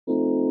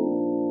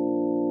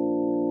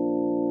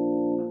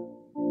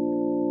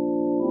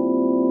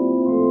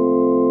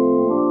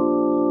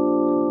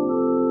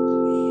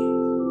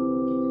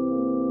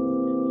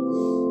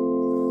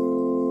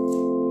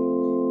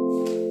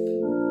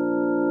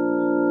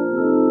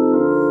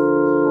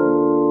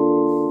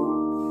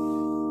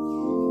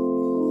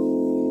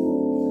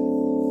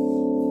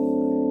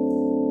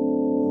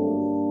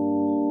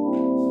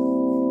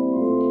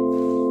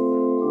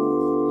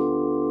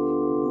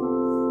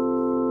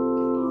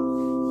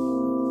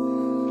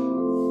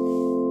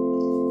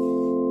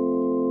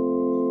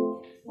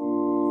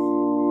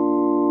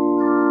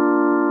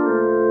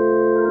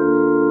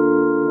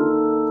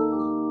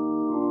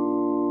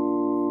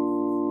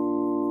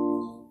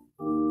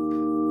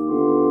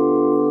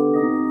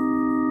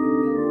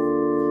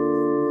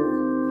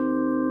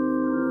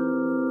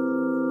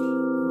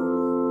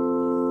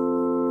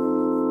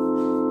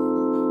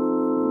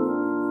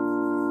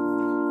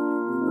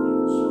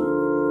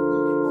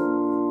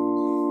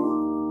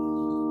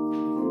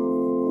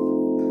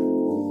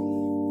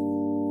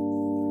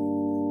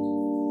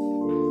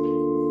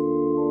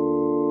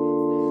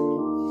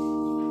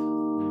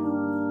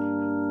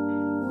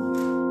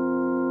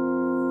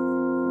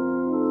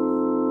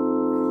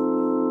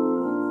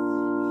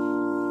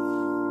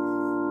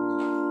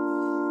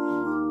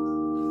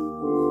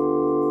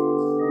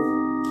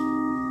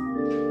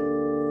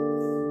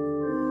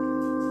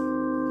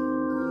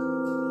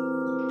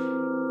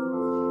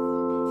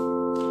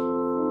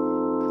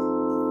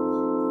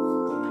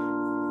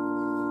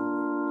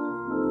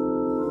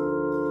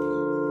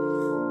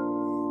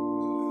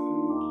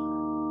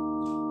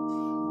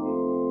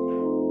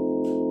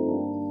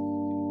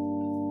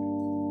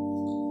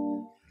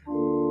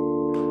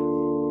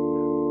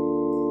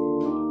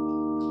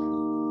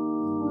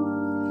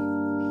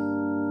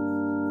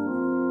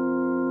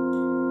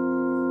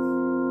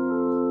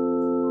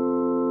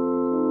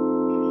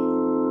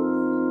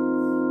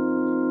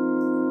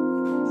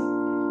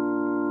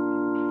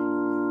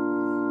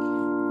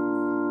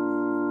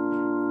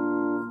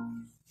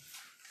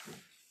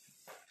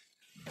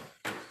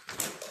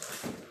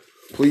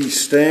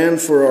Please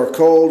stand for our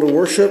call to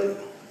worship.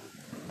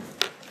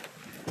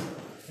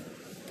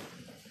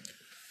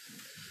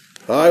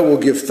 I will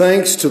give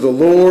thanks to the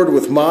Lord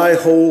with my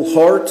whole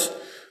heart.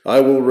 I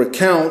will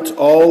recount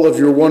all of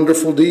your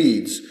wonderful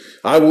deeds.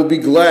 I will be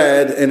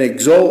glad and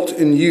exult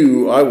in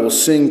you. I will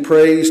sing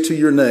praise to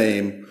your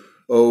name,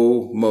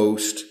 O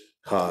Most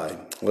High.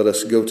 Let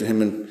us go to him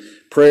in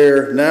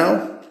prayer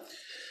now.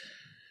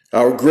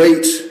 Our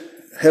great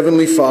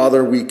Heavenly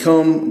Father, we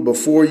come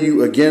before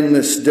you again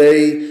this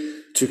day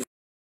to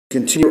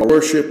continue our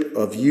worship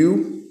of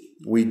you.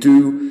 We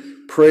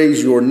do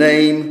praise your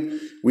name.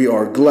 We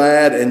are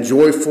glad and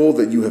joyful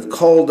that you have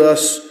called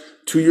us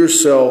to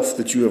yourself,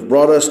 that you have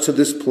brought us to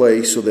this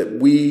place so that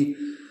we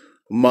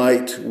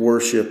might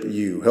worship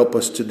you. Help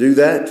us to do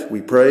that,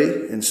 we pray,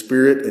 in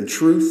spirit and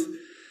truth.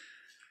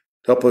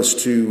 Help us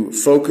to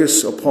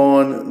focus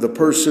upon the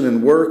person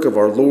and work of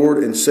our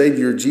Lord and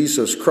Savior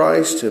Jesus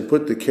Christ and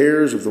put the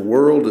cares of the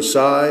world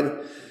aside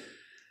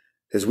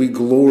as we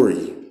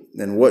glory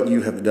in what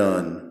you have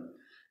done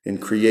in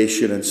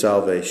creation and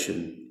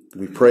salvation.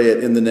 We pray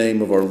it in the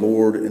name of our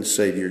Lord and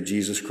Savior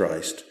Jesus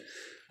Christ.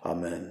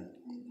 Amen.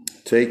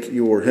 Take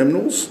your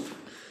hymnals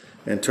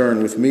and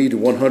turn with me to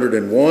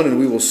 101, and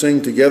we will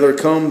sing together,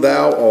 Come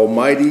Thou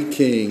Almighty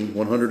King,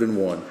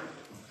 101.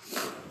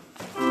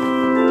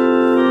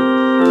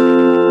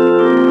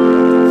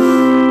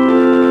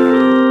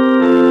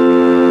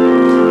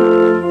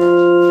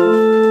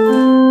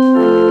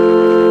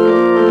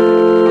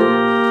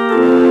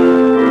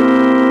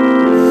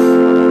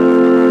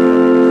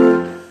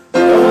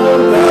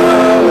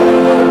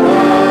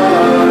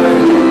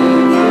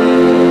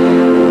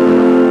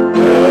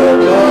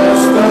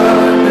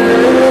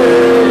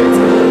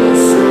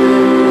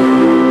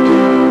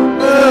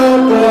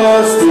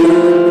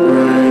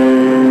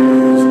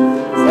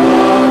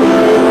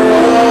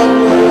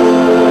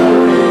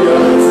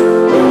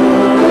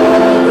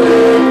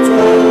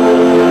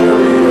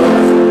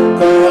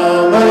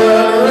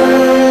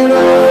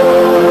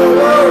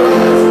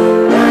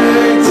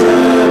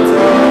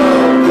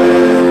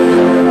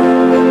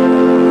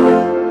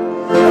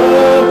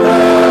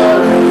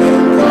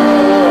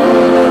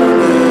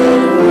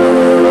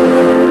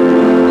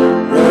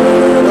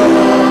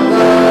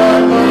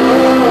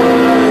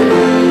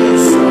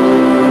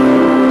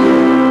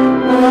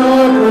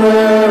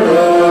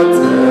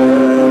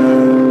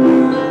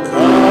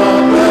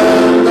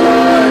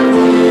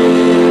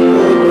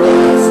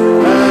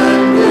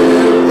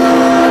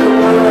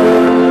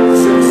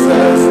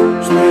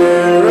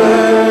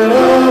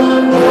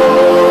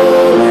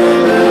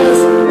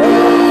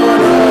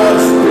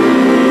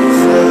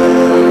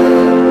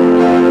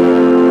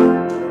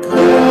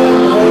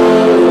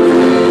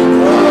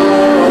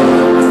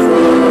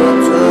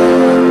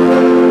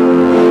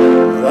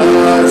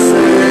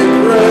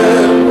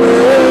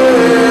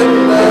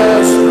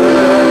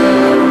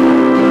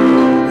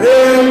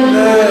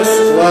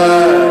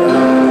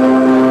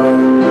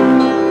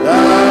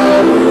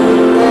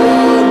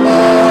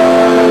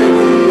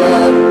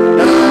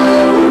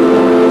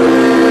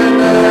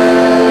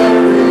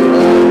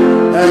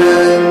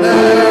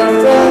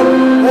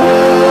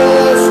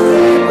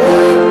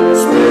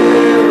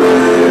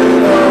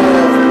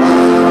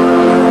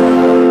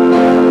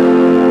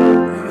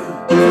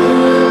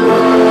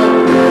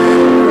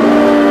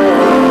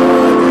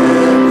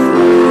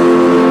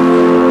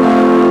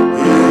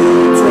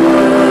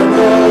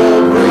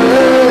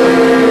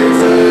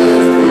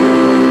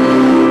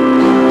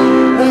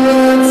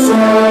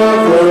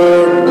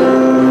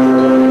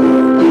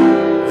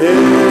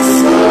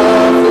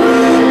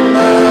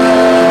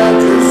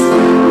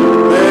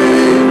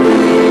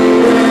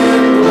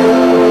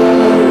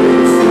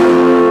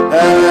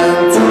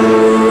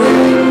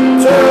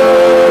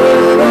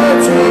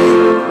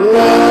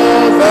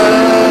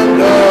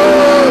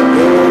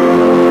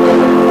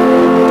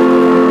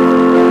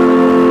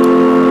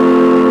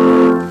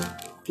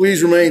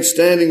 Please remain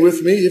standing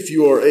with me if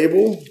you are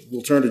able.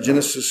 We'll turn to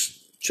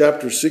Genesis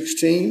chapter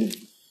 16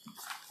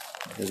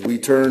 as we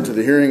turn to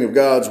the hearing of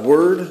God's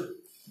word.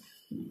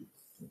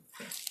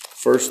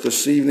 First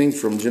this evening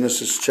from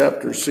Genesis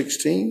chapter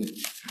 16.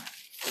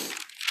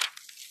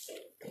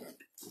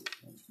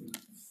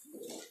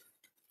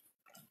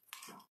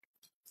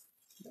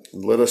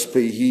 And let us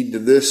pay heed to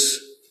this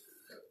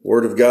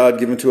word of God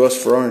given to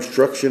us for our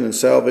instruction in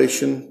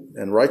salvation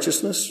and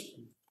righteousness.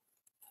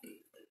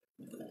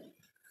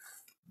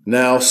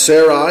 Now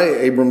Sarai,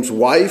 Abram's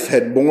wife,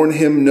 had borne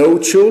him no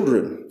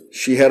children.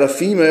 She had a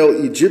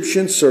female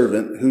Egyptian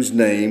servant whose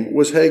name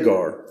was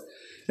Hagar.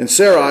 And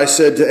Sarai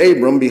said to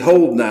Abram,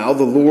 Behold, now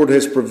the Lord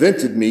has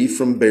prevented me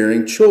from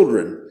bearing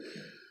children.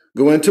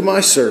 Go into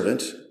my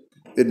servant.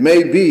 It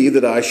may be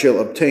that I shall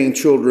obtain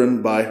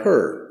children by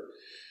her.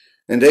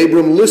 And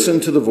Abram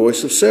listened to the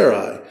voice of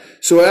Sarai.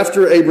 So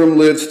after Abram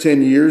lived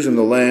 10 years in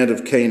the land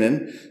of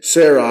Canaan,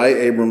 Sarai,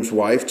 Abram's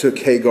wife, took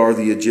Hagar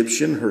the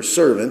Egyptian, her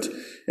servant,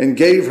 and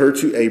gave her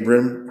to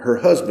Abram, her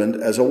husband,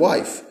 as a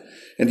wife.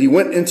 And he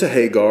went into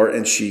Hagar,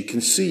 and she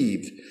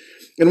conceived.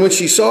 And when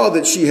she saw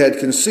that she had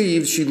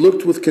conceived, she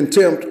looked with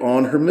contempt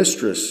on her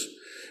mistress.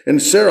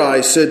 And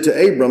Sarai said to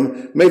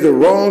Abram, may the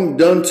wrong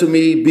done to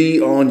me be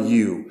on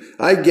you.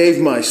 I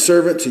gave my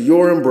servant to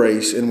your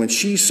embrace, and when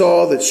she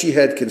saw that she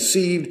had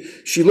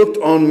conceived, she looked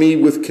on me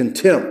with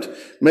contempt.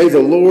 May the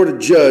Lord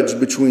judge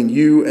between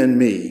you and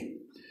me.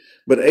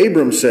 But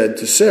Abram said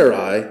to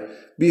Sarai,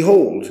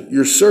 behold,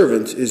 your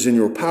servant is in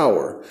your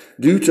power.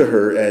 Do to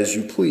her as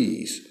you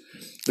please.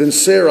 Then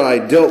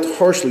Sarai dealt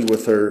harshly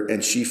with her,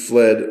 and she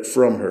fled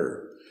from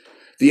her.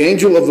 The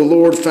angel of the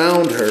Lord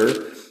found her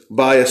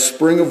by a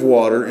spring of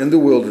water in the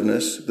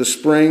wilderness, the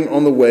spring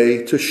on the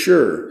way to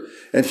Shur.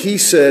 And he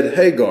said,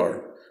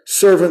 Hagar,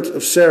 servant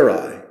of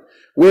Sarai,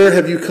 where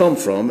have you come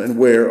from, and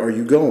where are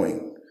you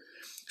going?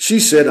 She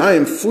said, I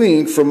am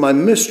fleeing from my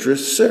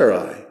mistress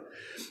Sarai.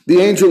 The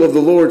angel of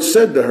the Lord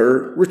said to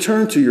her,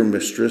 return to your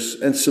mistress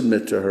and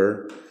submit to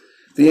her.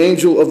 The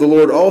angel of the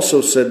Lord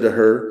also said to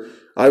her,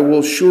 I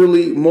will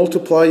surely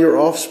multiply your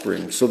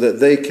offspring so that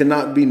they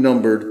cannot be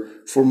numbered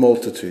for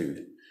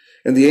multitude.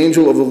 And the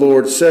angel of the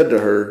Lord said to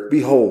her,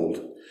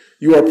 behold,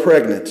 you are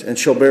pregnant and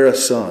shall bear a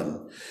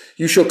son.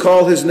 You shall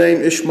call his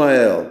name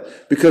Ishmael,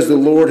 because the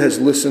Lord has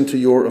listened to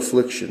your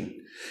affliction.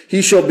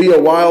 He shall be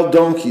a wild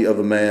donkey of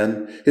a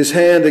man, his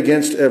hand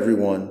against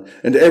everyone,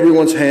 and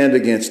everyone's hand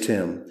against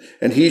him.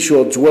 And he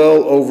shall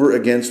dwell over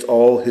against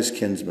all his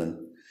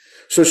kinsmen.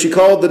 So she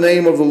called the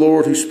name of the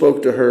Lord who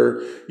spoke to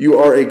her, you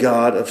are a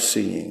God of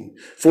seeing.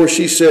 For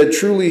she said,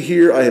 truly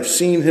here I have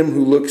seen him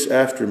who looks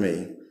after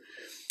me.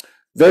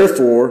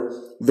 Therefore,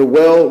 the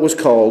well was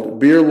called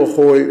Bir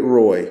Lahai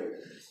Roi.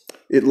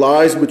 It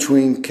lies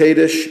between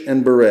Kadesh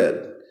and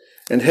Bered.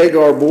 And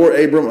Hagar bore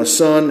Abram a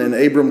son, and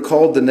Abram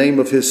called the name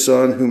of his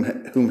son,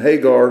 whom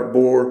Hagar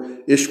bore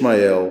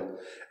Ishmael.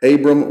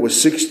 Abram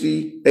was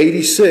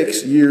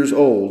 86 years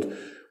old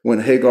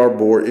when Hagar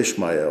bore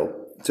Ishmael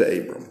to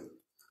Abram.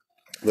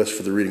 Thus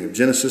for the reading of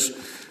Genesis.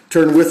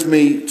 Turn with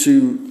me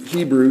to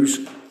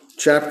Hebrews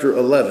chapter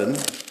 11.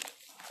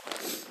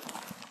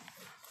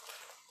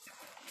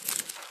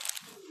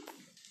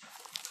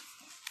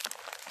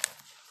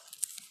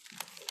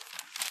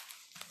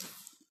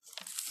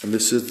 And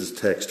this is the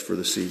text for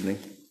this evening.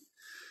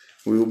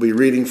 We will be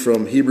reading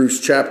from Hebrews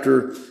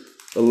chapter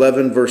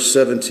 11, verse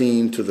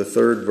 17 to the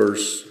third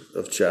verse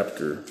of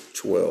chapter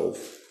 12.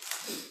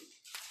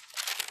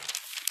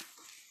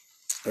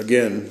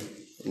 Again,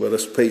 let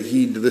us pay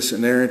heed to this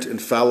inerrant,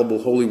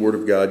 infallible, holy word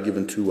of God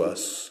given to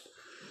us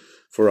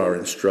for our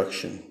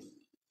instruction.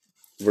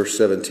 Verse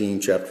 17,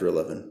 chapter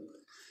 11.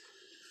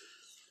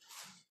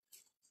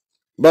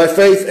 By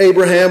faith,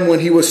 Abraham, when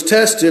he was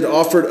tested,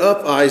 offered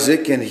up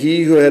Isaac, and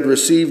he who had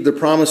received the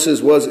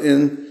promises was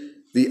in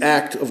the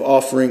act of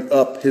offering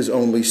up his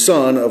only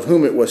son, of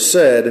whom it was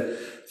said,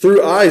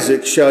 through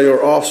Isaac shall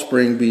your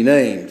offspring be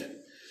named.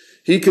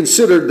 He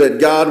considered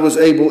that God was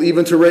able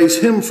even to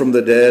raise him from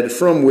the dead,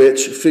 from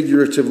which,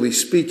 figuratively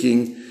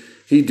speaking,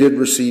 he did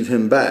receive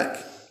him back.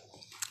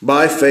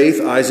 By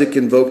faith, Isaac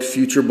invoked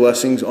future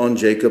blessings on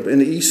Jacob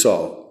and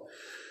Esau.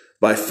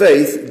 By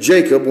faith,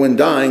 Jacob, when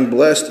dying,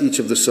 blessed each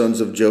of the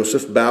sons of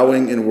Joseph,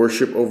 bowing in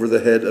worship over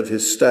the head of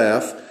his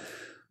staff.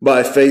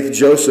 By faith,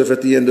 Joseph,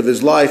 at the end of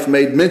his life,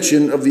 made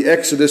mention of the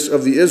exodus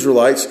of the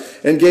Israelites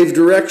and gave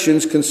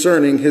directions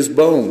concerning his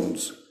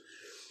bones.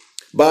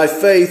 By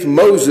faith,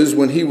 Moses,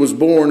 when he was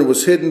born,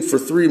 was hidden for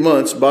 3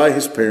 months by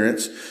his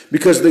parents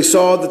because they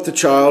saw that the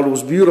child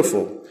was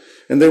beautiful,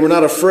 and they were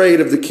not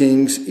afraid of the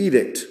king's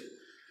edict.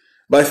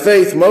 By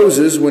faith,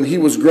 Moses, when he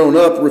was grown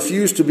up,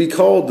 refused to be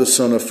called the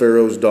son of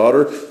Pharaoh's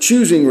daughter,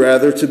 choosing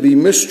rather to be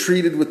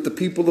mistreated with the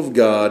people of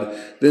God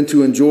than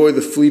to enjoy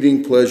the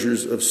fleeting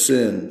pleasures of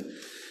sin.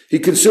 He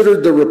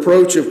considered the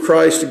reproach of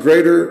Christ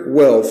greater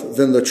wealth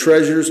than the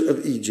treasures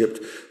of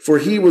Egypt, for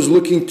he was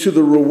looking to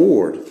the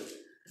reward.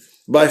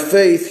 By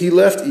faith, he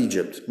left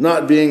Egypt,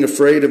 not being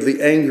afraid of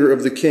the anger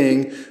of the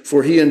king,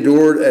 for he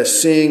endured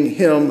as seeing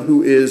him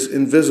who is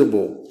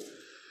invisible.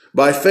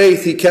 By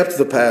faith, he kept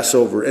the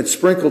Passover and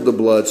sprinkled the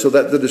blood so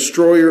that the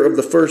destroyer of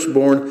the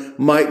firstborn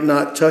might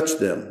not touch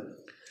them.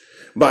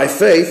 By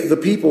faith, the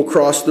people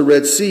crossed the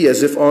Red Sea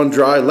as if on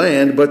dry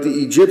land, but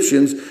the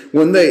Egyptians,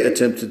 when they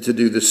attempted to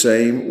do the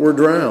same, were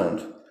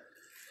drowned.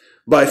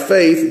 By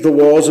faith, the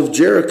walls of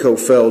Jericho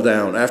fell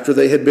down after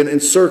they had been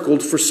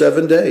encircled for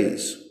 7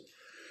 days.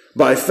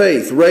 By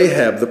faith,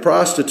 Rahab the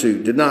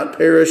prostitute did not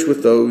perish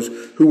with those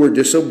who were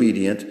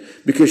disobedient,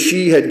 because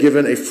she had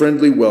given a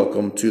friendly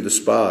welcome to the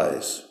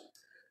spies.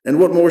 And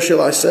what more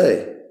shall I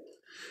say?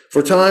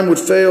 For time would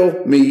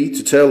fail me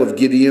to tell of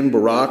Gideon,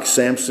 Barak,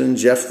 Samson,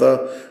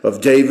 Jephthah,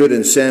 of David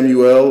and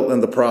Samuel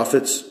and the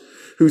prophets,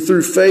 who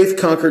through faith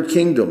conquered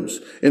kingdoms,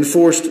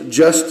 enforced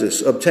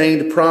justice,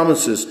 obtained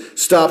promises,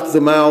 stopped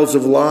the mouths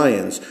of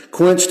lions,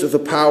 quenched the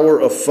power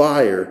of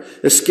fire,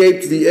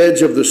 escaped the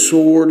edge of the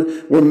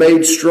sword, were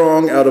made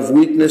strong out of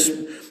weakness,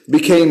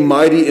 became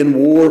mighty in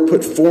war,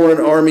 put foreign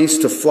armies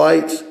to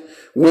flight.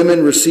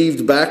 Women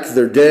received back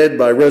their dead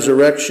by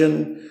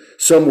resurrection.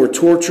 Some were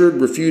tortured,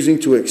 refusing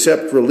to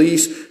accept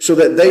release so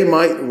that they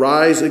might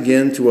rise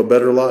again to a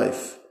better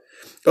life.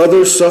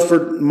 Others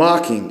suffered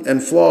mocking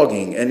and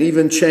flogging and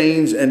even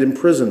chains and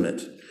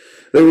imprisonment.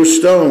 They were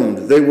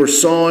stoned. They were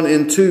sawn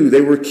in two.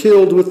 They were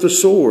killed with the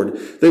sword.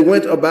 They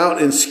went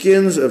about in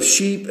skins of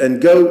sheep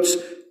and goats,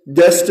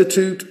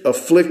 destitute,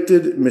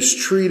 afflicted,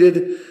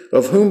 mistreated,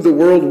 of whom the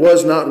world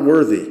was not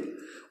worthy,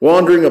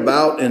 wandering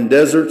about in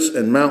deserts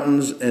and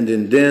mountains and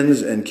in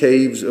dens and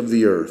caves of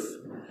the earth.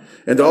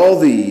 And all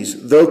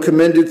these, though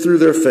commended through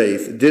their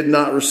faith, did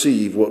not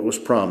receive what was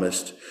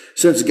promised,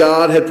 since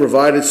God had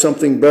provided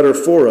something better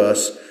for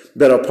us,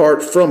 that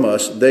apart from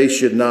us they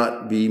should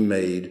not be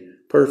made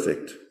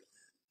perfect.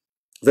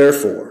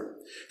 Therefore,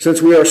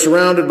 since we are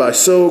surrounded by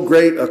so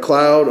great a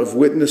cloud of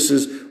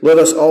witnesses, let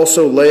us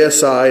also lay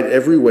aside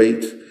every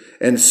weight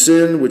and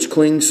sin which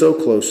clings so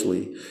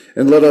closely,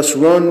 and let us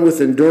run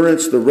with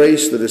endurance the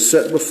race that is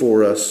set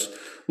before us,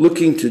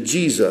 looking to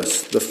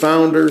Jesus, the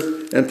founder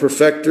and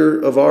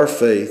perfecter of our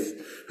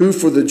faith, who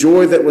for the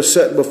joy that was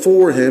set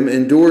before him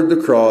endured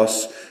the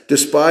cross,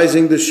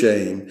 despising the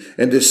shame,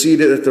 and is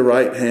seated at the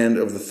right hand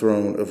of the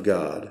throne of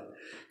God.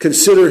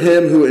 Consider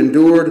him who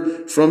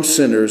endured from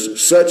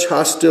sinners such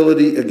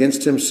hostility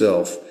against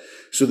himself,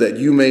 so that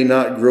you may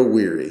not grow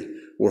weary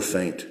or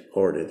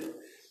faint-hearted.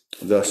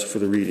 Thus, for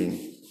the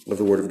reading of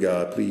the Word of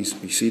God, please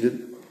be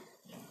seated.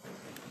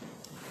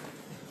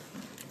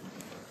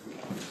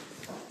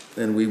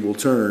 And we will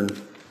turn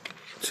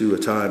to a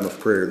time of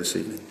prayer this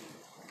evening.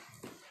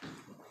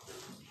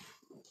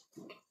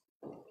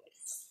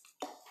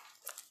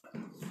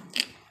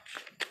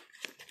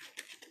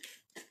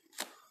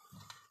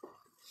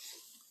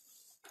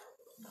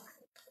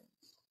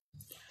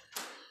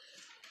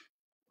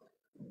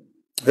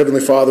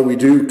 Heavenly Father, we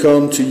do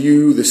come to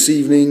you this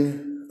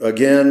evening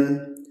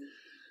again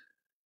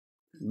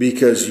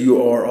because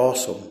you are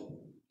awesome,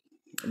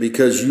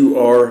 because you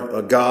are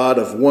a God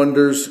of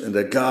wonders and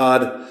a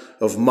God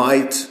of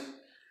might,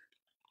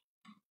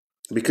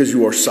 because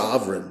you are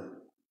sovereign,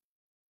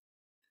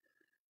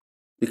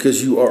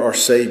 because you are our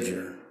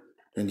Savior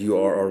and you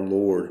are our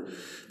Lord,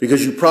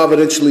 because you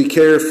providentially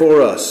care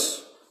for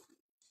us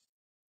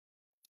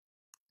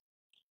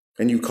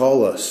and you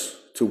call us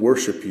to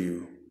worship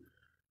you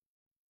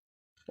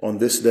on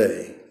this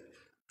day.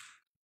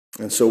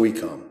 And so we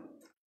come.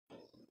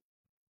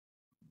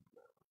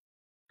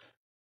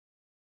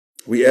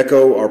 We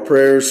echo our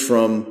prayers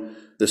from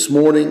this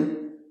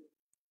morning.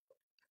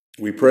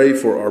 We pray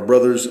for our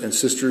brothers and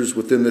sisters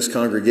within this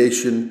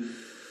congregation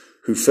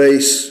who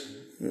face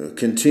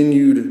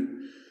continued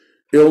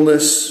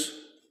illness,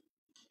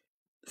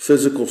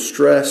 physical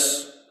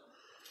stress,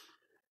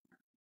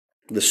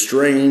 the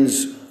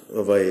strains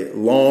of a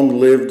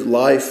long-lived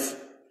life.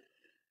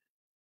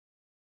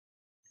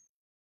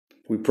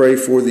 We pray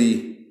for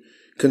the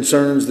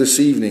concerns this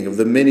evening of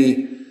the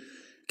many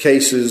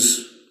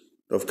cases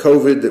of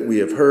COVID that we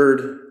have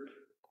heard.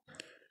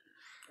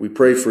 We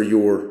pray for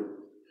your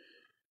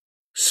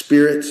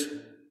Spirit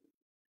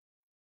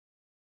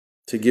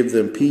to give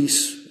them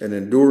peace and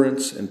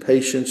endurance and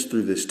patience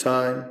through this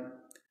time.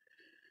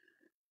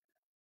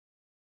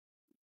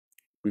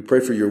 We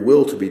pray for your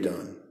will to be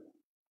done.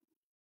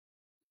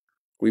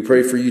 We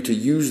pray for you to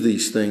use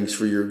these things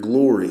for your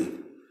glory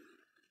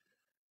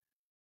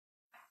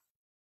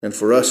and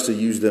for us to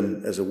use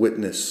them as a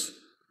witness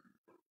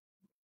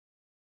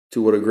to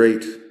what a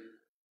great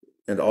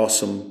and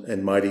awesome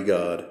and mighty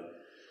God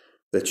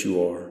that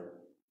you are.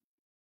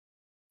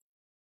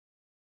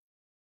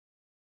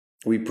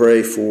 We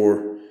pray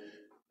for,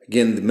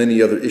 again, the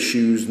many other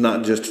issues,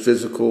 not just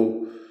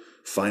physical,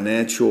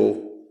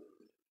 financial,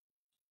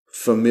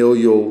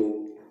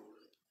 familial,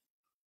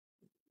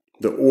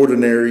 the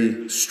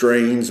ordinary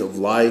strains of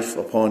life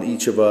upon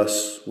each of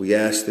us. We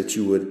ask that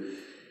you would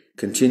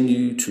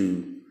continue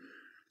to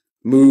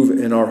move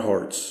in our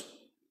hearts,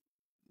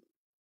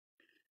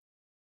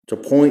 to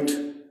point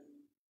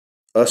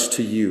us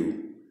to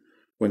you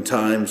when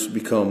times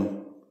become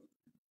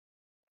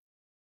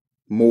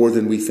more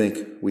than we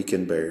think we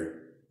can bear.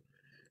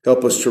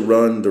 Help us to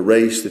run the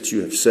race that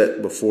you have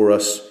set before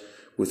us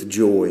with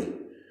joy,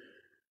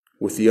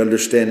 with the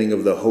understanding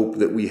of the hope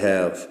that we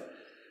have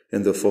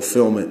and the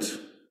fulfillment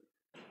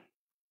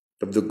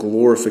of the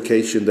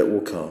glorification that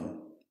will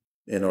come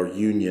in our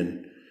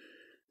union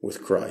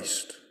with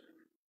Christ.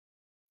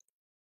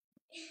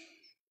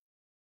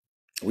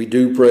 We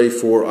do pray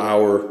for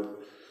our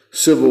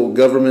civil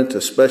government,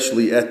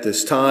 especially at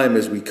this time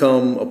as we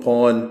come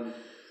upon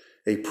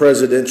a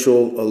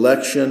presidential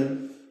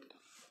election.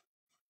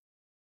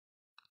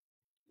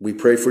 We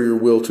pray for your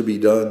will to be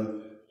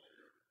done.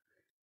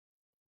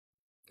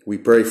 We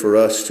pray for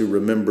us to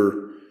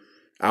remember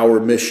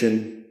our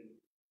mission,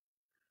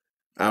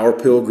 our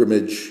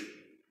pilgrimage,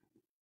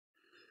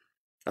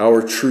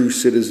 our true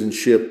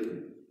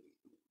citizenship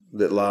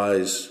that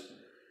lies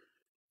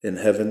in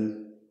heaven.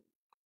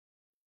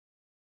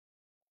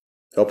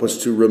 Help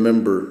us to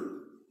remember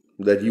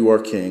that you are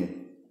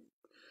King,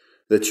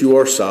 that you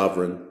are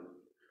sovereign,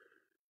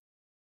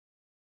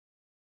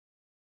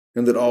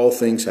 and that all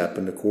things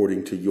happen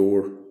according to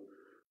your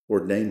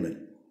ordainment.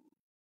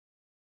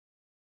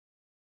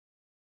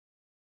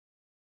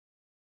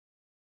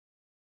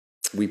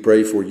 We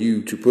pray for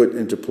you to put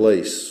into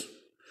place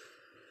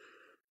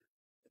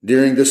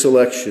during this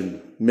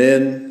election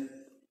men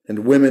and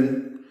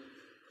women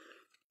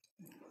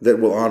that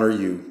will honor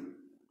you,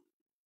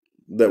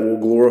 that will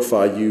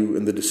glorify you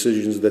in the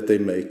decisions that they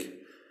make,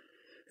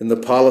 in the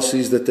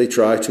policies that they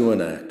try to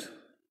enact.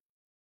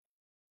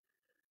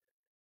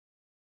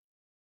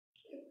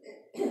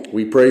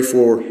 We pray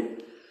for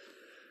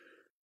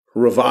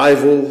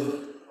revival,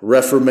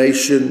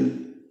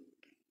 reformation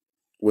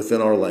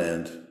within our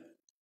land.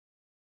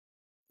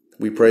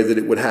 We pray that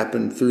it would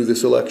happen through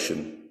this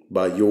election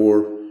by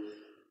your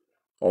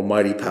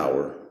almighty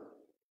power.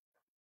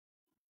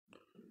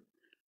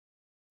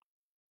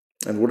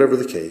 And whatever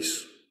the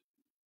case,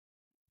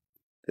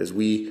 as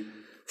we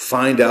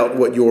find out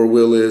what your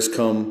will is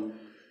come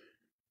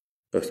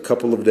a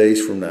couple of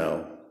days from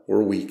now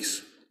or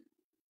weeks,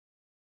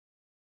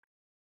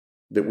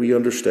 that we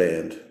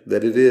understand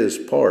that it is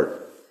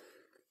part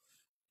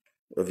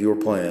of your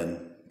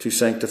plan to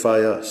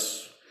sanctify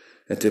us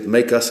and to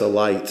make us a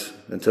light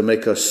and to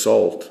make us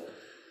salt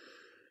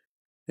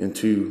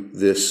into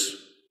this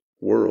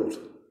world.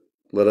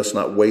 Let us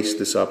not waste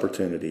this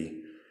opportunity.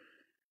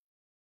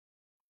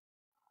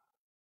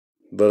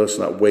 Let us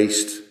not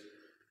waste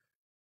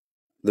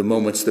the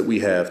moments that we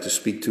have to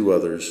speak to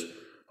others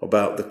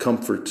about the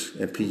comfort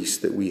and peace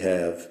that we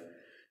have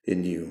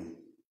in you.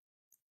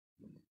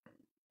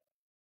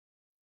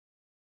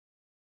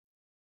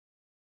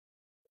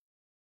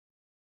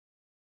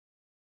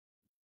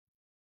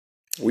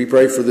 We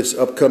pray for this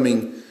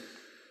upcoming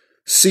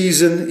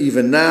season.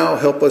 Even now,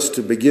 help us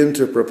to begin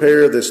to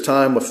prepare this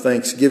time of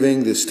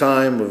thanksgiving, this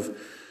time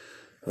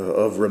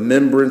of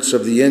remembrance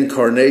of the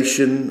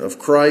incarnation of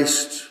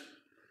Christ,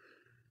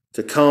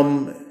 to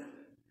come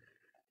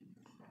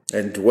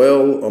and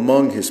dwell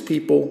among his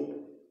people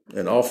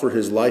and offer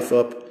his life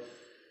up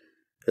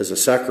as a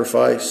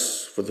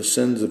sacrifice for the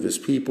sins of his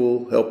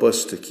people. Help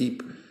us to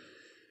keep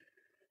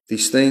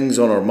these things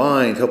on our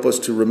mind. Help us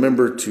to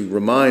remember to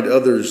remind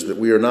others that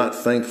we are not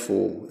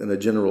thankful in a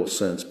general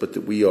sense, but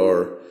that we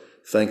are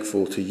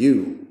thankful to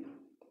you,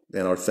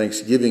 and our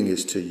thanksgiving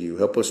is to you.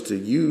 Help us to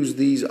use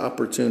these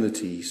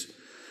opportunities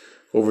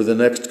over the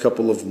next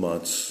couple of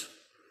months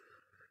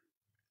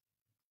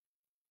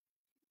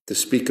to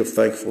speak of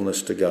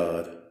thankfulness to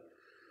God,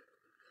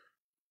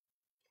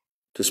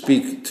 to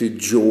speak to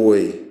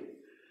joy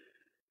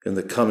in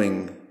the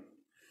coming,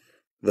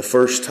 the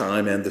first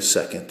time and the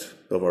second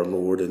of our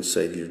Lord and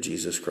Savior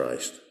Jesus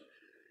Christ.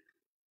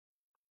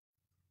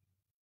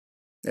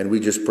 And we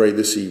just pray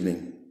this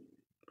evening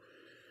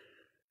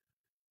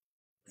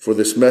for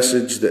this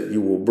message that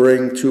you will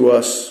bring to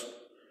us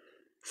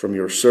from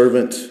your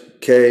servant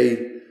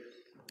Kay,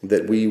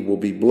 that we will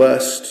be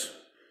blessed,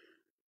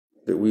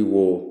 that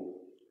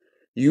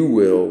you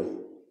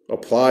will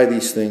apply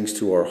these things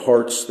to our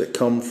hearts that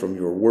come from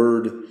your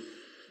word,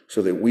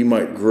 so that we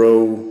might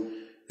grow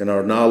in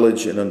our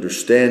knowledge and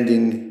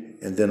understanding,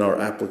 and then our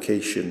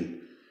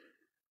application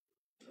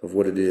of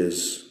what it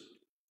is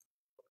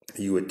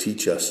you would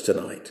teach us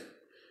tonight.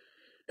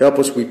 Help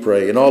us, we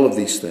pray, in all of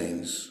these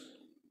things,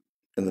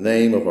 in the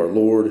name of our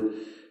Lord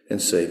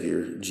and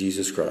Savior,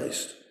 Jesus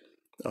Christ.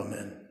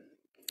 Amen.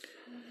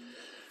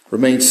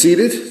 Remain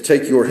seated,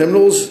 take your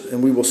hymnals,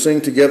 and we will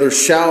sing together,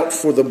 Shout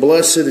for the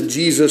Blessed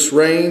Jesus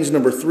Reigns,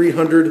 number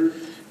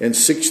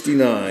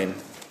 369.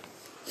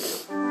 Free.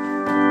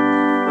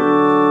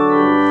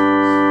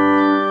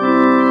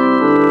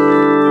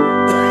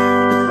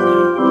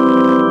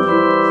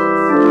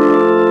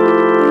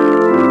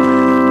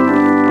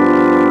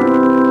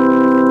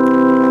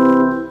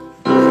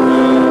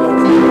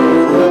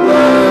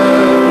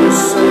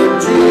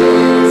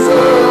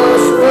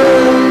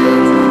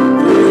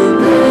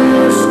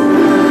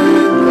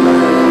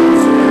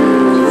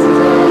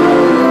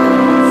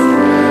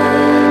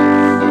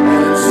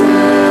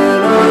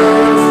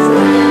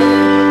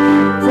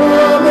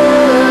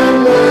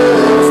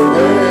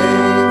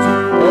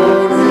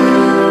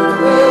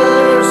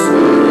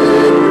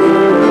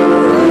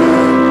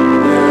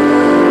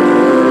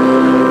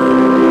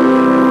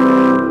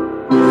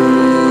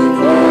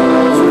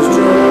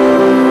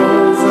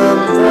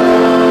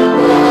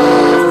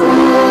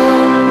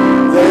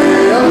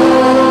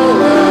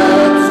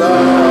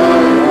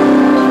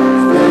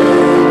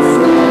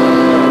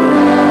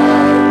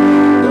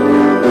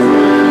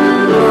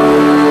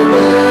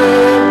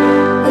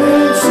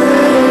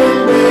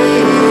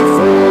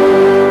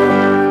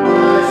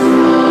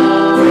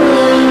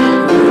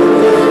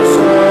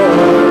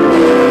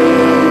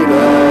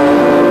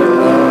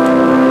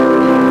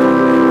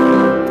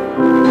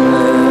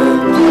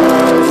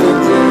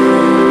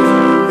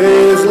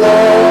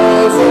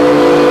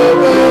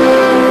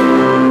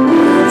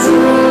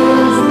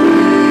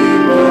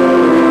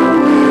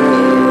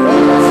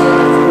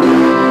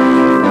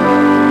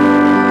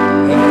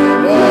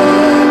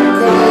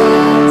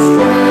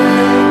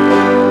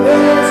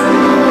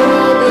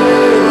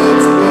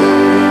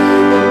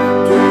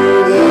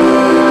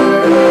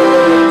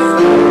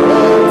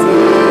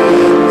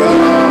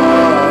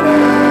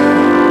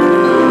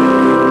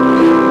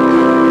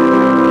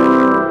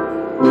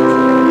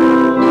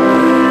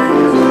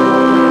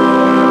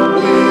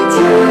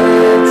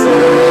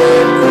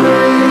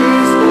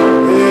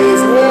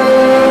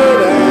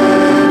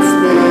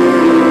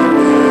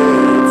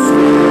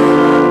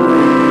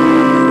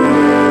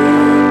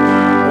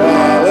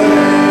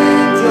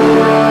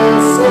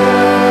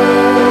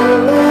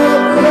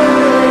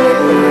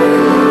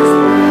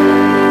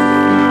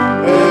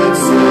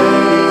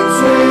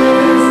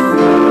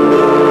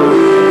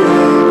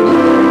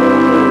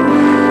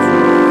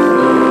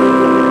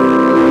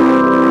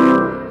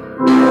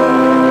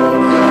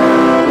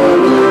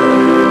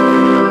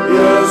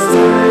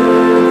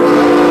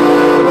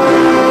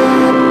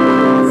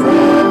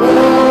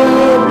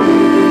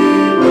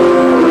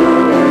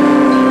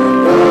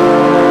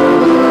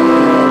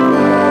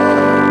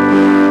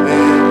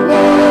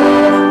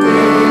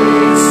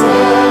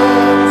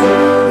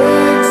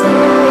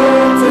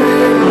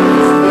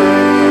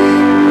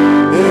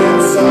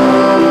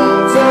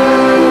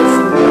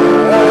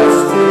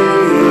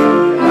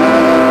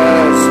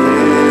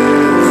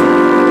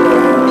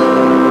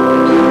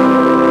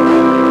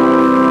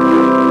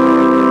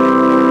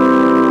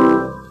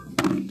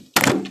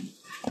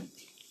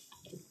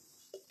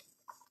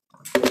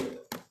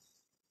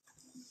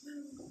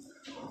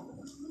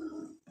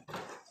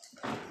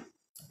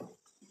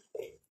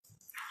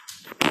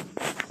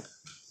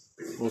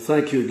 Well,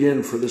 thank you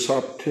again for this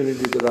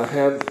opportunity that I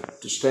have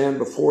to stand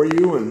before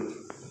you and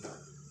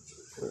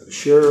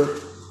share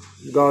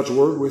God's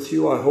Word with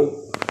you, I hope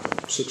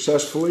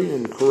successfully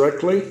and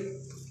correctly.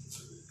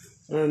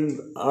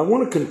 And I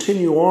want to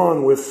continue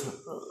on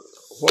with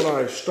what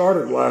I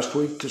started last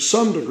week to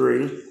some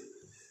degree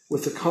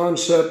with the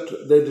concept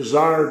they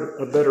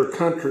desired a better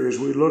country as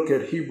we look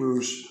at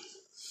Hebrews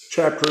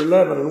chapter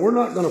 11. And we're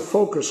not going to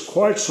focus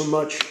quite so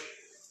much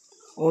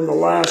on the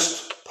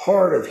last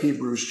part of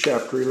Hebrews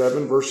chapter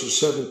 11, verses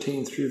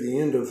 17 through the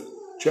end of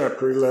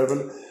chapter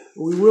 11.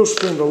 We will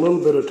spend a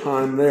little bit of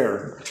time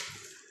there.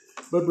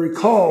 But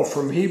recall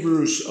from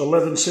Hebrews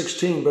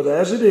 11:16, but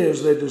as it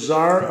is, they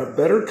desire a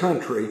better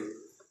country,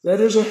 that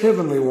is a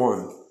heavenly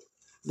one.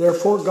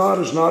 Therefore God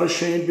is not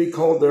ashamed to be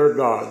called their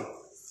God,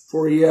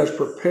 for he has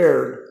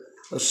prepared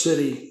a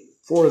city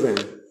for them.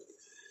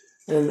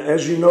 And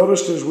as you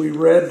noticed as we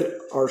read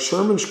our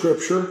sermon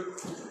scripture,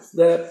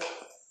 that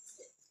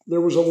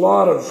there was a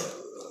lot of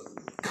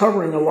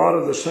covering a lot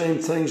of the same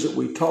things that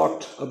we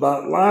talked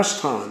about last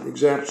time,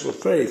 examples of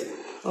faith.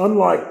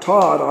 Unlike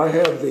Todd, I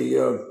have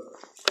the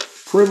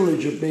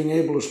privilege of being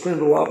able to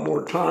spend a lot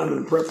more time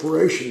in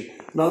preparation.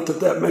 Not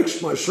that that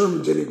makes my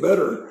sermons any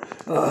better,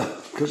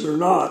 because they're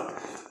not,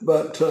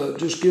 but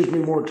just gives me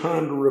more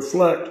time to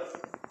reflect.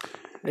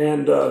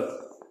 And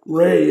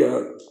Ray,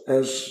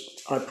 as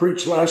I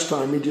preached last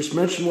time, he just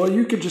mentioned, well,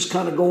 you could just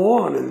kind of go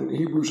on in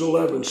Hebrews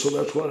 11, so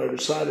that's what I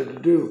decided to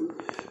do.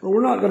 But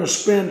we're not going to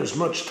spend as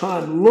much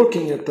time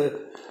looking at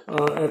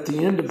the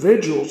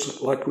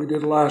individuals like we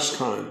did last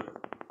time,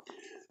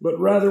 but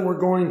rather we're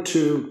going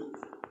to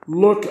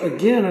look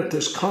again at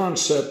this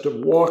concept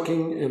of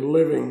walking and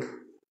living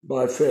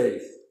by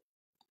faith.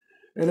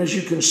 And as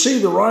you can see,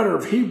 the writer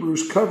of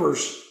Hebrews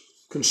covers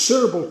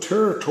considerable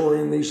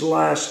territory in these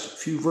last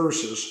few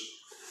verses.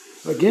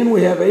 Again,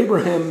 we have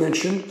Abraham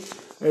mentioned,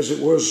 as it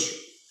was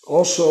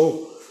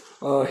also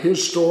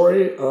his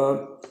story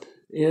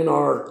in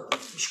our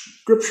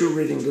scripture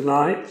reading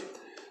tonight.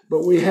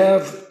 But we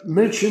have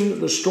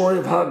mentioned the story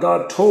of how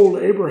God told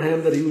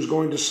Abraham that he was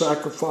going to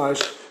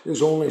sacrifice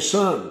his only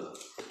son.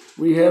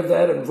 We have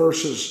that in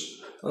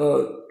verses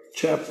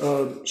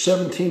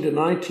 17 to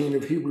 19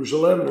 of Hebrews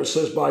 11. It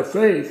says, by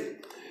faith,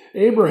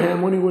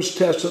 Abraham, when he was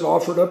tested,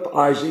 offered up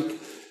Isaac,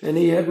 and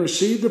he had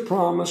received the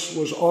promise,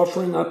 was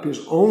offering up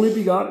his only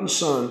begotten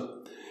son.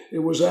 It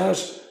was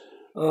as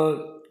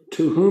to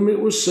whom it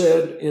was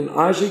said, in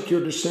Isaac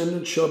your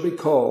descendants shall be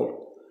called.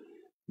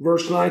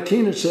 Verse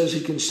 19, it says,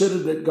 he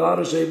considered that God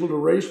is able to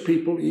raise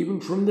people even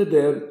from the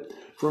dead,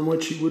 from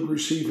which he would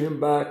receive him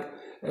back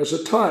as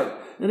a type.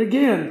 And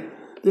again,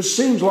 this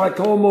seems like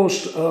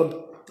almost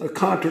a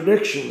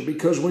contradiction,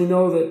 because we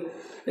know that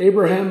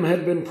Abraham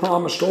had been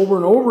promised over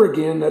and over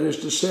again that his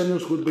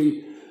descendants would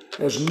be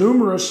as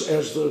numerous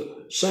as the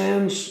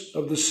sands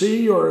of the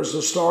sea or as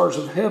the stars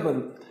of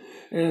heaven.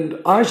 And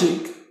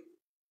Isaac,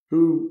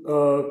 who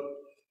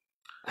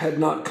had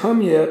not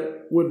come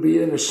yet, would be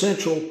an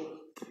essential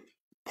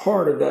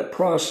part of that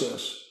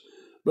process.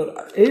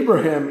 But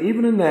Abraham,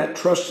 even in that,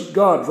 trusted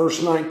God.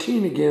 Verse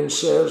 19 again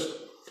says,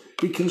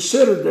 he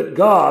considered that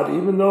God,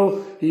 even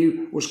though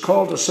he was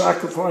called to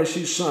sacrifice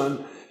his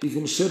son, he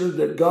considered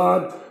that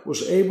God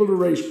was able to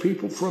raise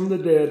people from the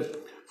dead,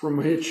 from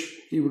which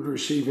he would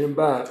receive him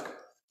back.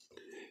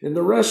 In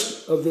the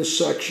rest of this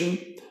section,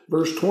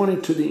 verse 20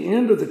 to the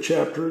end of the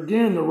chapter,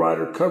 again, the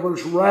writer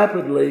covers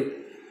rapidly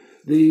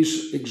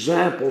these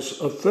examples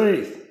of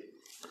faith.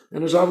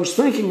 And as I was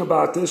thinking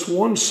about this,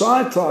 one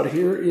side thought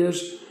here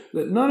is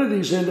that none of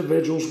these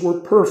individuals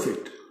were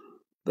perfect.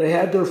 They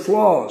had their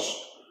flaws.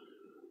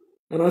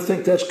 And I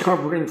think that's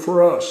comforting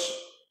for us.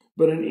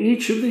 But in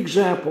each of the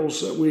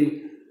examples that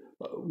we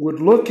would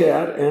look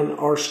at and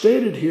are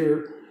stated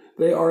here,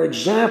 they are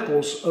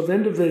examples of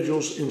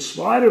individuals, in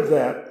spite of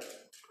that,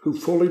 who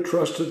fully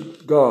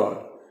trusted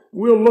God.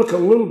 We'll look a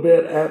little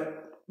bit at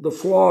the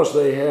flaws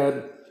they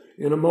had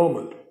in a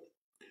moment.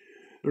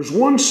 There's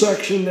one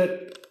section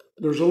that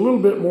there's a little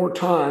bit more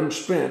time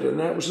spent, and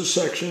that was the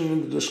section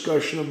in the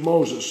discussion of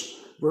Moses,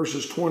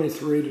 verses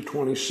 23 to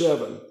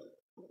 27. It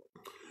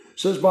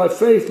says, by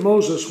faith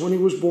Moses, when he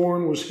was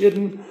born, was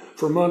hidden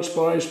for months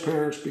by his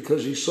parents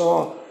because they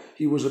saw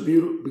he was a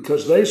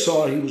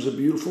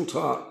beautiful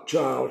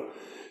child,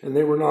 and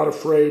they were not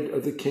afraid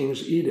of the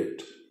king's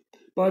edict.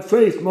 By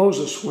faith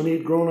Moses, when he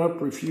had grown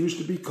up, refused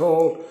to be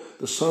called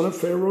the son of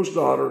Pharaoh's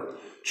daughter,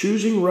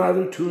 choosing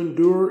rather to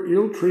endure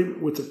ill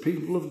treatment with the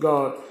people of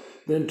God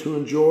than to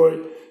enjoy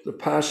the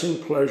passing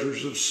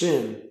pleasures of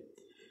sin.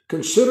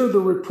 Considering the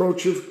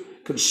reproach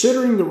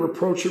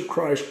of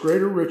Christ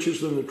greater riches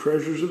than the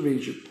treasures of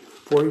Egypt,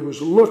 for he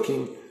was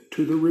looking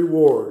to the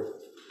reward.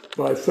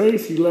 By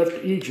faith he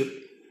left Egypt,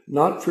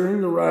 not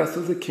fearing the wrath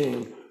of the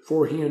king,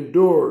 for he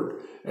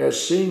endured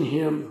as seeing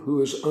him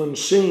who is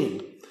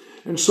unseen.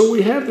 And so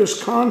we have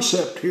this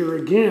concept here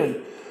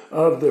again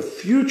of the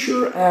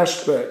future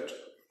aspect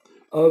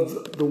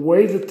of the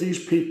way that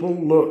these people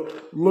looked,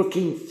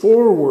 looking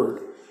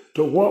forward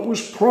to what was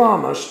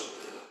promised,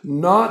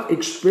 not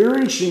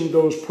experiencing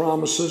those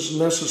promises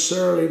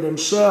necessarily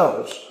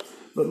themselves,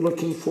 but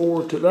looking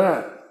forward to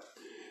that.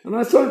 And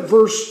I thought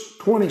verse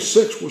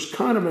 26 was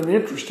kind of an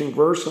interesting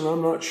verse, and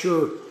I'm not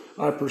sure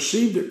I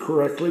perceived it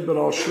correctly, but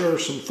I'll share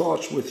some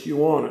thoughts with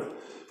you on it.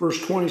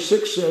 Verse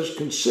 26 says,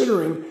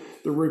 considering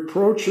the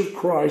reproach of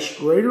Christ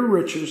greater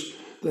riches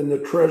than the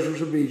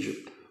treasures of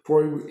Egypt,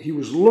 for he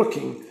was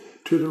looking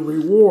to the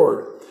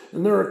reward.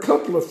 And there are a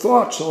couple of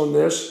thoughts on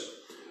this.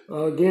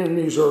 Again,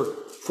 these are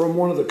from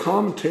one of the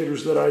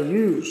commentators that I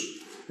use.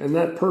 And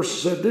that person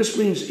said, this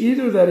means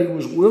either that he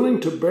was willing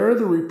to bear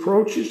the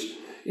reproaches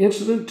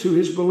incident to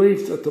his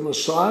belief that the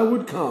Messiah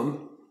would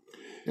come,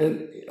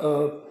 and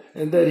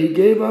that he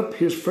gave up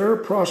his fair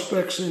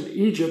prospects in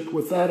Egypt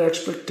with that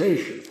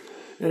expectation.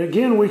 And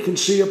again, we can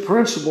see a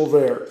principle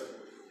there.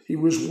 He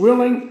was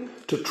willing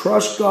to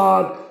trust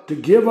God to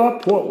give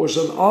up what was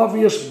an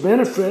obvious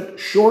benefit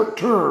short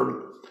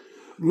term,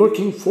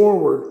 looking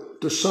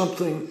forward to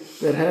something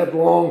that had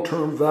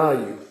long-term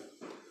value.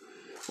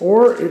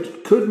 Or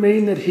it could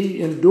mean that he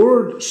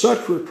endured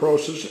such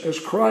reproaches as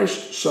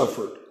Christ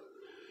suffered.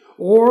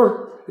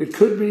 Or it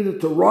could be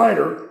that the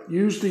writer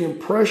used the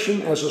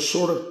impression as a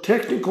sort of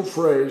technical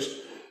phrase,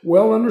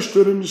 well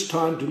understood in his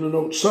time, to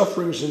denote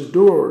sufferings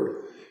endured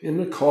in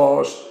the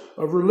cause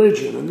of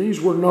religion. And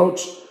these were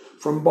notes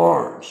from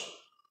Barnes.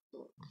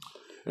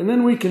 And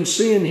then we can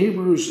see in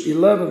Hebrews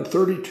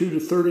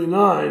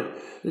 11:32-39,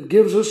 it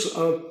gives us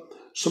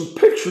some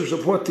pictures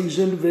of what these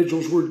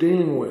individuals were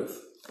dealing with.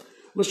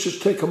 Let's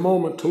just take a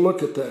moment to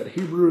look at that.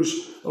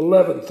 Hebrews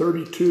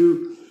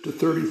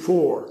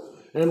 11:32-34.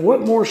 And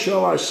what more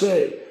shall I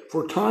say?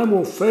 For time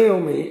will fail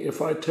me if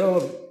I tell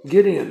of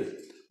Gideon,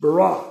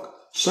 Barak,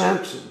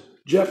 Samson,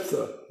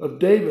 Jephthah, of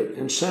David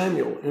and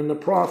Samuel and the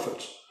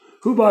prophets,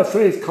 who by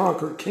faith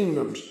conquered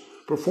kingdoms,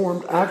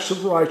 performed acts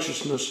of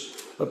righteousness,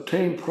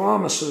 obtained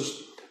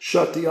promises,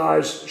 shut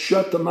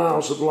the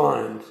mouths of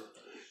lions,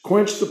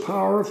 quenched the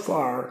power of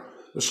fire,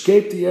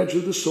 escaped the edge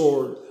of the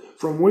sword,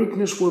 from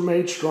weakness were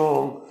made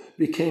strong,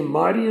 became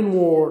mighty in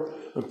war,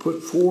 and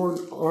put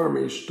foreign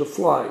armies to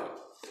flight.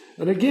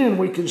 And again,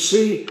 we can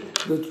see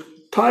the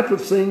type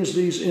of things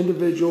these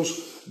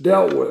individuals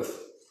dealt with.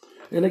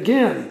 And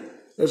again,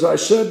 as I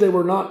said, they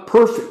were not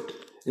perfect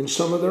in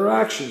some of their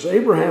actions.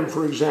 Abraham,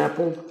 for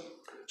example,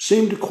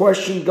 seemed to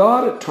question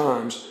God at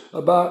times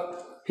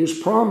about his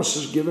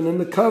promises given in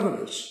the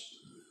covenants.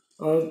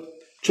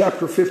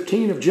 Chapter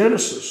 15 of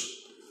Genesis.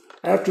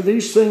 After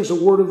these things, the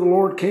word of the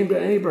Lord came to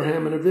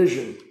Abraham in a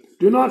vision.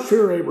 Do not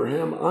fear,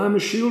 Abraham, I am a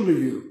shield to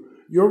you.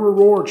 Your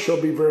reward shall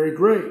be very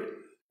great.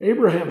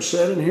 Abraham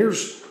said, and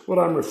here's what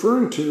I'm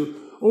referring to,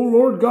 O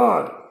Lord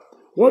God,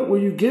 what will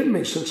you give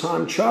me since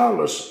I'm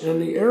childless, and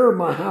the heir of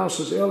my house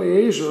is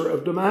Eliezer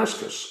of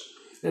Damascus?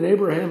 And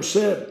Abraham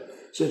said,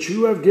 since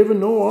you have given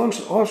no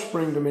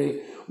offspring to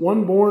me,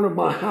 one born of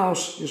my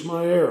house is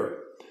my heir.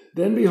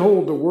 Then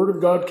behold, the word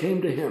of God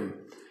came to him.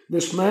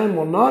 This man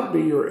will not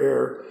be your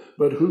heir,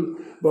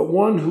 but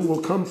one who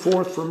will come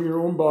forth from your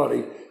own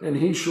body, and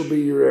he shall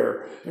be your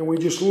heir. And we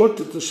just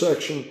looked at the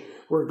section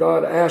where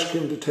God asked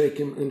him to take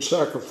him and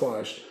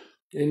sacrifice.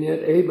 And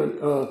yet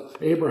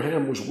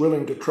Abraham was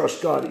willing to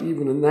trust God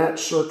even in that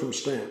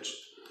circumstance.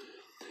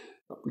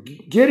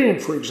 Gideon,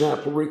 for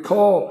example,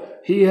 recall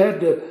he had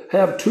to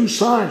have 2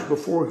 signs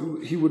before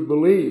he would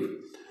believe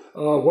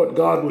what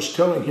God was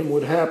telling him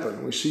would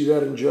happen. We see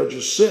that in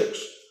Judges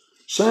 6.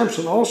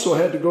 Samson also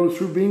had to go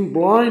through being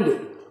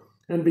blinded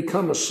and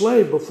become a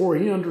slave before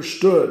he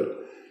understood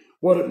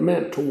what it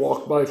meant to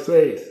walk by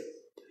faith.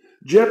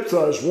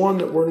 Jephthah is one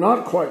that we're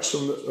not quite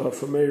so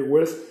familiar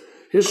with.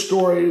 His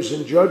story is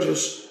in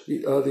Judges,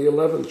 the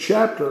 11th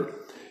chapter.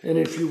 And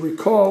if you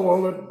recall,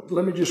 well,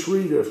 let me just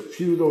read a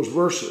few of those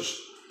verses.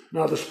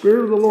 Now the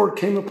Spirit of the Lord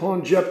came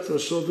upon Jephthah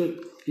so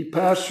that he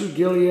passed through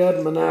Gilead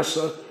and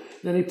Manasseh.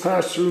 Then he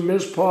passed through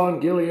Mizpah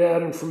and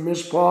Gilead, and from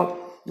Mizpah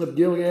of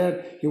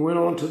Gilead he went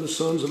on to the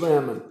sons of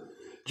Ammon.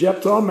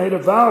 Jephthah made a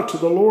vow to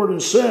the Lord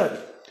and said,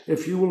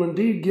 if you will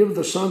indeed give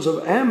the sons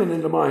of Ammon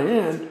into my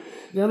hand,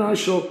 then it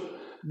shall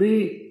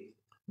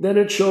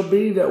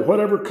be that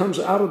whatever comes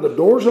out of the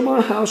doors of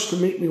my house to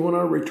meet me when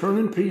I return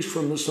in peace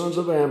from the sons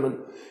of Ammon,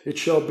 it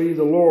shall be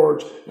the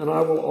Lord's, and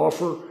I will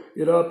offer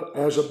it up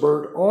as a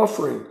burnt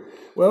offering.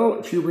 Well,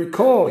 if you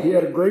recall, he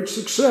had a great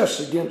success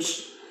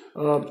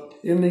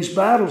in these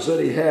battles that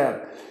he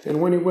had.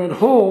 And when he went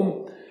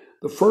home,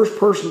 the first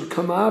person to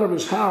come out of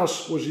his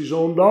house was his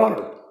own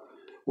daughter,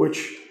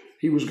 which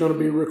he was going to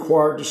be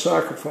required to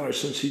sacrifice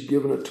since he'd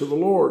given it to the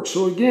Lord.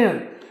 So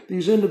again,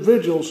 these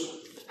individuals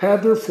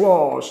had their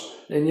flaws,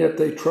 and yet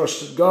they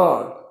trusted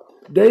God.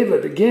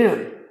 David,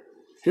 again,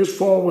 his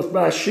fall with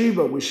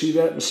Bathsheba, we see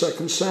that in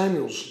 2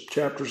 Samuel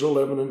chapters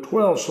 11 and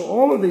 12. So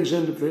all of these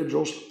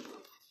individuals,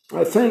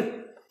 I think,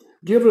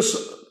 give us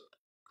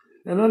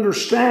an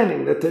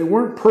understanding that they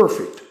weren't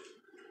perfect,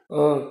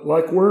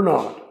 like we're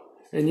not,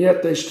 and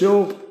yet they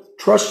still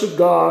trusted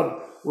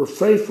God, were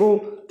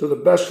faithful to the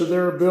best of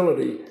their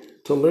ability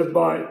to live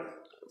by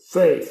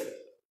faith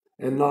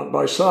and not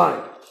by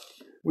sight.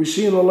 We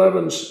see in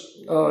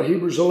Hebrews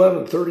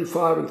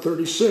 11:35 and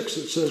 36,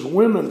 it says,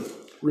 women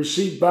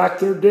receive back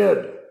their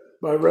dead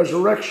by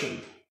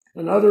resurrection,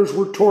 and others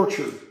were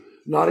tortured,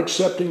 not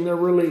accepting their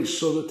release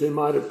so that they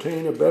might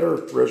obtain a better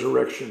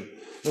resurrection.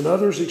 And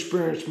others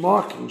experienced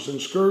mockings and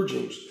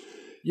scourgings,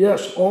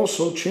 yes,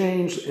 also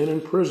chains and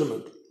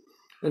imprisonment.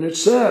 And it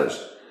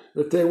says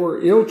that they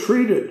were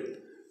ill-treated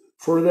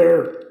for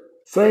their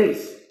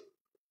faith.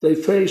 They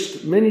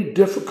faced many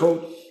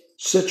difficult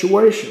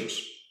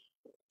situations.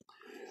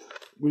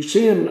 We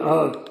see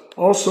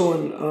also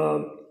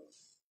in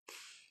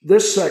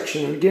this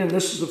section, and again,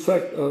 this is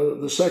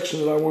the section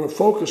that I want to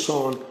focus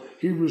on,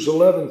 Hebrews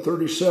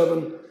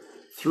 11:37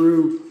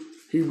 through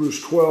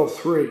Hebrews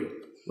 12:3.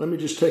 Let me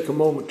just take a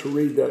moment to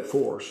read that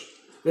for us.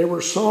 They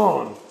were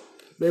sawn,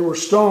 they were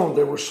stoned,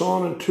 they were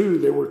sawn in two,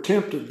 they were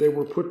tempted, they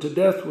were put to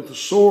death with the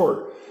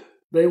sword.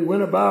 They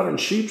went about in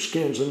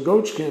sheepskins and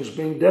goatskins,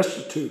 being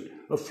destitute,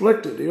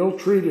 afflicted,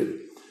 ill-treated,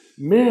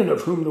 men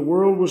of whom the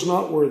world was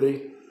not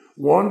worthy,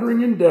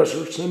 wandering in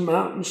deserts and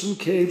mountains and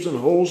caves and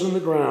holes in the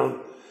ground.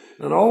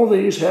 And all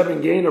these, having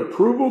gained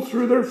approval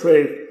through their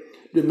faith,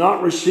 did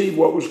not receive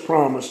what was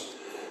promised,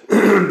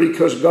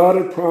 because God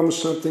had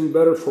promised something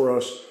better for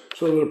us,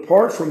 so that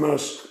apart from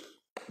us,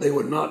 they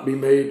would not be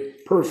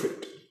made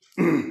perfect.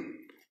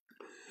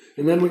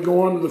 And then we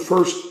go on to the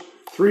first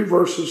 3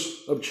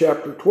 verses of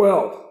chapter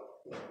 12.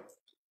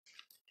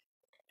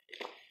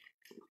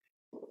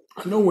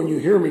 I know when you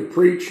hear me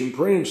preach and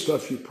pray and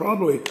stuff, you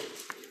probably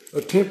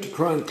attempt to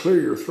try and clear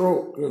your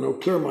throat,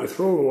 clear my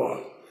throat a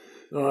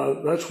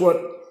lot. That's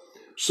what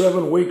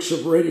 7 weeks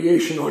of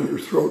radiation on your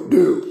throat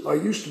do. I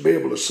used to be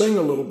able to sing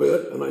a little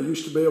bit, and I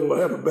used to be able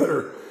to have a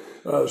better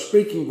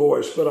speaking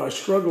voice, but I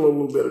struggle a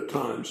little bit at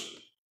times.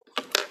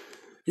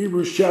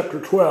 Hebrews chapter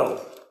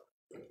 12.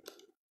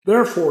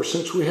 Therefore,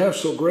 since we have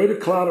so great a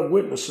cloud of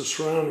witnesses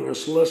surrounding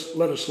us,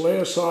 let us lay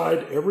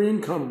aside every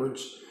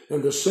encumbrance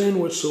and the sin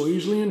which so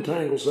easily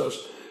entangles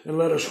us, and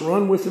let us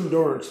run with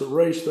endurance the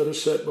race that is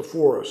set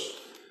before us,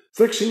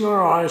 fixing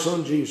our eyes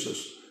on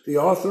Jesus, the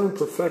author and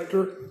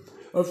perfecter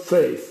of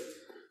faith,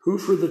 who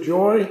for the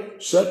joy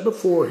set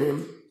before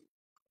him,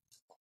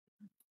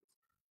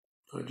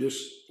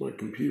 my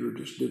computer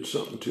just did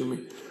something to me,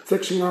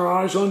 fixing our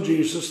eyes on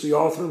Jesus, the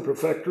author and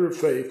perfecter of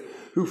faith,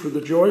 who for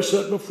the joy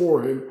set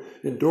before him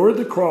endured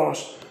the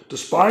cross,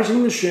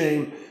 despising the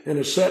shame, and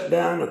is set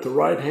down at the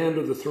right hand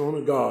of the throne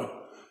of God.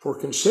 For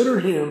consider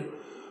him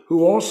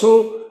who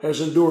also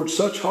has endured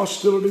such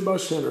hostility by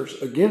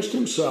sinners against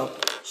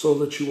himself, so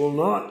that you will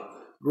not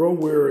grow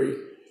weary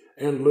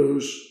and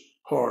lose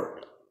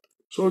heart.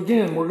 So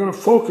again, we're going to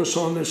focus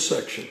on this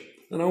section.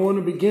 And I want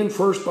to begin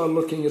first by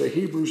looking at a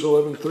Hebrews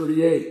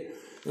 11:38.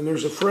 And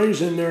there's a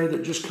phrase in there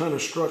that just kind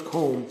of struck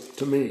home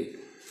to me.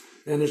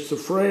 And it's the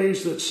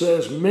phrase that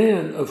says,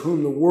 men of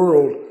whom the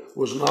world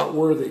was not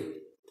worthy.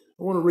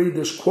 I want to read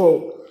this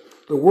quote.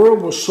 The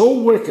world was so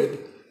wicked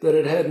that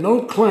it had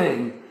no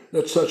claim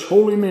that such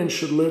holy men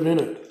should live in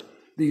it.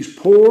 These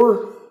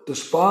poor,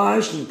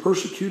 despised, and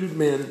persecuted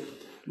men,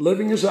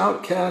 living as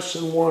outcasts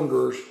and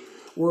wanderers,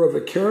 were of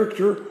a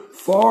character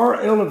far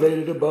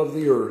elevated above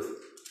the earth.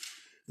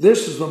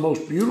 This is the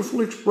most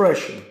beautiful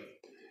expression.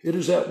 It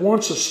is at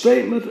once a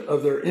statement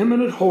of their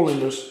eminent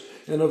holiness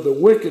and of the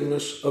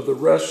wickedness of the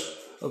rest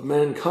of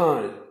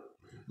mankind.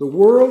 The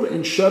world,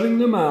 in shutting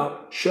them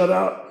out, shut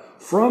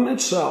out from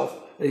itself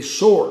a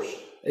source,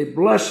 a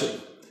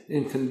blessing.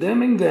 In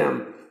condemning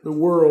them, the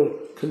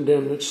world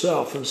condemned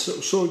itself. And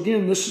so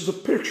again, this is a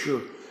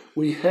picture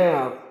we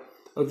have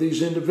of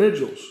these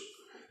individuals.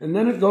 And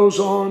then it goes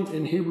on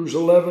in Hebrews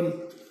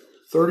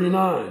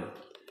 11:39.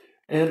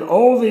 And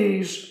all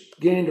these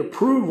gained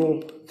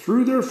approval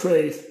through their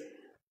faith.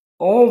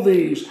 All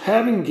these,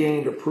 having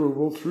gained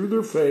approval through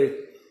their faith,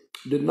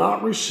 did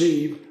not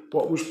receive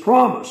what was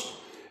promised.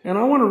 And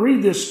I want to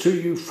read this to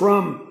you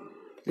from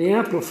the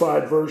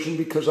Amplified Version,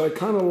 because I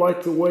kind of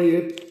like the way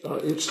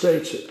it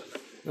states it.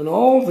 And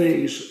all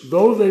these,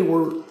 though they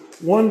were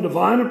won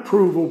divine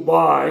approval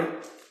by,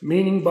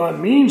 meaning by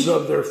means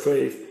of their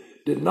faith,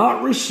 did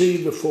not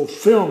receive the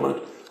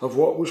fulfillment of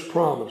what was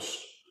promised.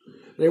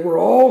 They were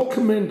all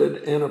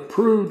commended and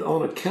approved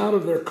on account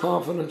of their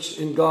confidence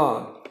in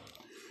God.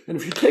 And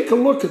if you take a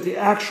look at the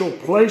actual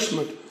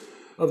placement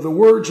of the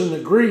words in the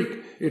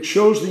Greek, it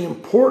shows the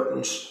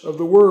importance of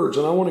the words.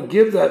 And I want to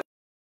give that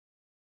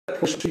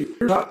to you.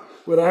 Here's how it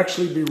would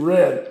actually be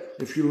read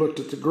if you looked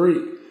at the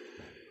Greek.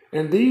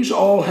 And these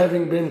all,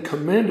 having been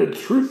commended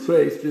through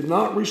faith, did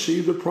not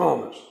receive the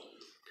promise.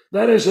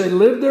 That is, they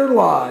lived their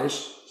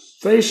lives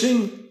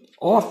facing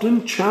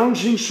often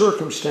challenging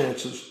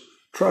circumstances,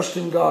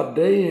 trusting God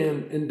day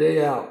in and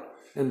day out.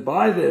 And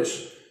by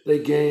this, they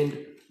gained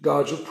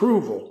God's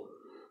approval.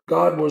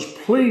 God was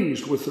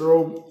pleased with their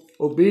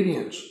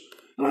obedience.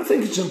 And I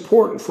think it's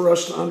important for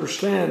us to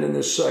understand in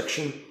this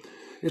section,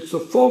 it's the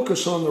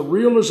focus on the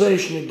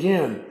realization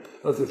again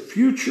of the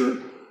future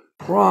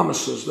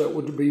promises that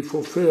would be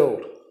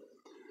fulfilled.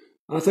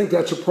 I think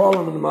that's a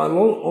problem in my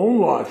own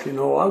life. I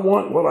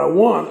want what I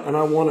want, and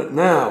I want it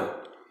now.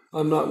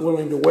 I'm not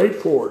willing to wait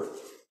for it.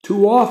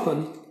 Too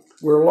often,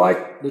 we're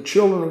like the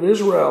children of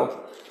Israel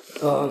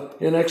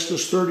in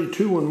Exodus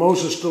 32 when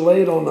Moses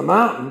delayed on the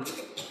mountain.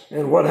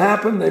 And what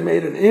happened? They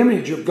made an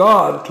image of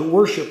God to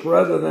worship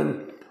rather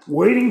than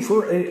waiting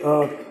for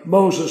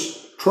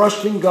Moses,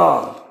 trusting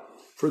God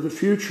for the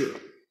future.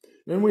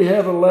 Then we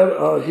have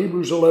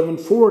Hebrews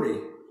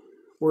 11:40,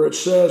 where it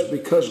says,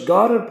 because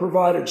God had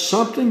provided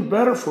something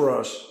better for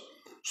us,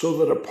 so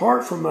that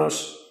apart from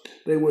us,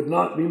 they would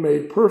not be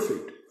made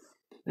perfect.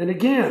 And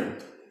again,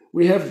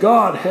 we have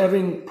God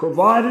having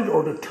provided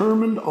or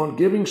determined on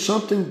giving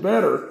something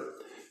better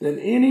than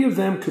any of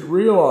them could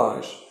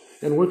realize,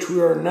 and which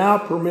we are now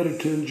permitted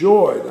to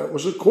enjoy. That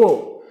was a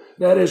quote.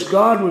 That is,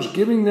 God was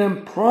giving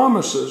them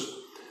promises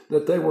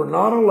that they were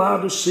not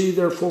allowed to see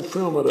their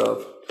fulfillment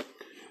of.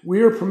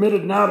 We are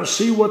permitted now to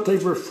see what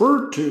they've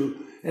referred to,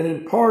 and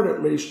in part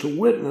at least to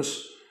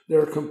witness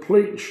their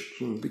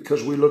completion,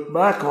 because we look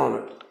back on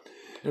it.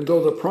 And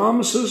though the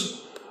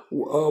promises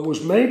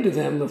was made to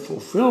them, the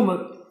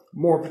fulfillment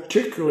more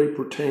particularly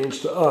pertains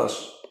to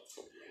us.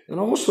 And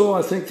also,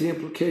 I think the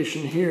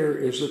implication here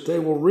is that they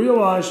will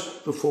realize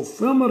the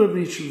fulfillment of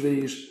each of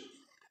these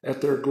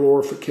at their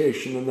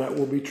glorification, and that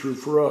will be true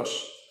for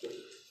us.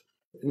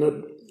 In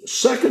the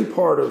second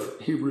part of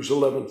Hebrews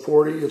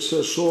 11:40, it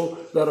says, so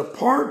that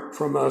apart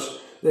from us,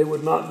 they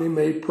would not be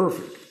made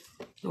perfect.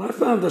 And I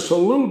found this a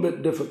little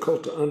bit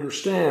difficult to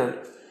understand,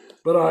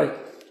 but I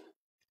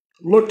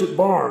looked at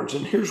Barnes,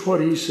 and here's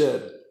what he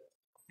said.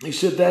 He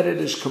said that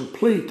it is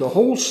complete. The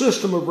whole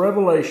system of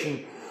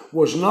revelation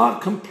was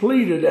not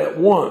completed at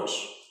once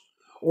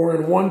or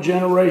in one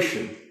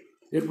generation.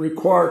 It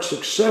required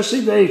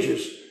successive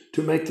ages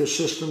to make the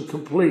system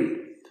complete,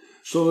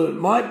 so that it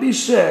might be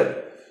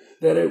said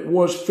that it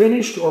was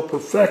finished or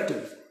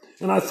perfected.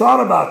 And I thought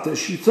about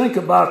this. You think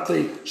about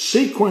the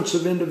sequence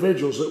of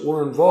individuals that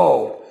were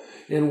involved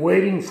in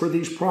waiting for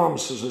these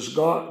promises. As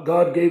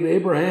God gave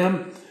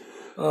Abraham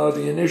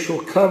the initial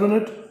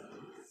covenant,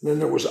 then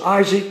there was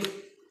Isaac,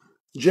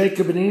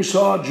 Jacob and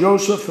Esau,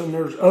 Joseph, and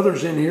there's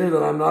others in here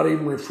that I'm not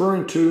even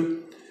referring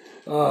to.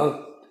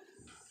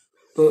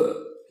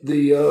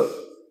 The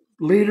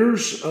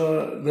leaders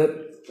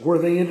where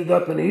they ended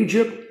up in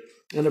Egypt,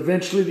 and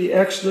eventually the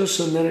Exodus,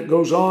 and then it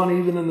goes on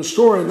even in the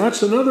story. And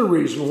that's another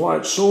reason why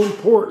it's so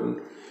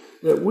important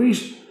that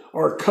we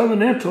are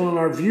covenantal in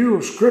our view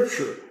of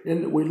Scripture,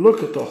 and that we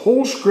look at the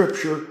whole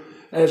Scripture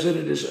as it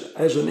is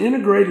as an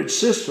integrated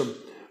system,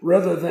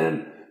 rather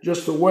than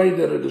just the way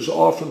that it is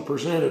often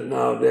presented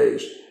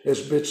nowadays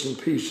as bits and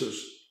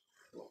pieces.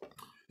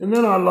 And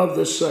then I love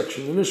this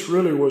section, and this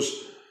really was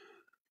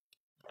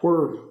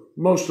where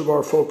most of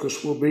our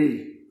focus will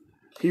be.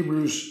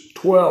 Hebrews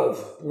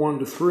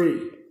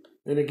 12:1-3.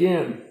 And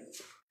again,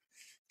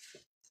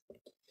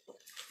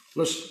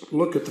 let's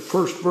look at the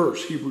first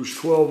verse, Hebrews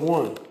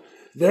 12:1.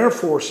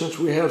 Therefore, since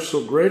we have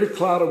so great a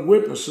cloud of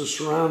witnesses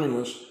surrounding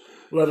us,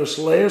 let us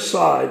lay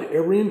aside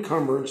every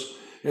encumbrance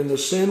and the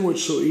sin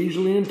which so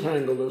easily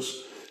entangled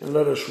us, and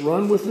let us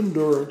run with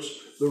endurance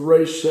the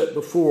race set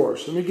before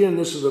us. And again,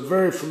 this is a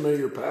very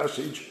familiar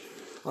passage.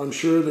 I'm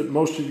sure that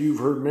most of you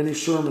have heard many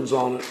sermons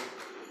on it.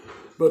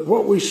 But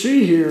what we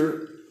see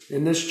here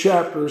in this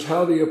chapter is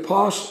how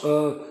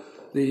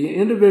the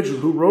individual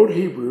who wrote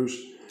Hebrews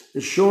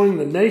is showing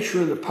the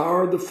nature and the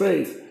power of the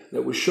faith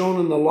that was shown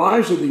in the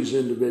lives of these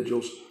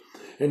individuals.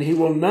 And he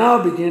will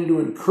now begin to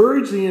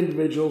encourage the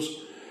individuals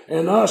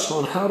and us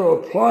on how to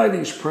apply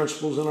these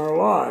principles in our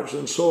lives.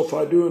 And so if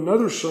I do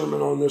another sermon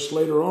on this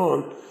later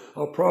on,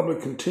 I'll probably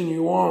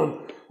continue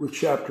on with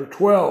chapter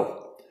 12.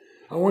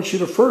 I want you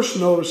to first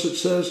notice it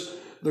says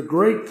the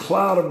great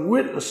cloud of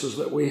witnesses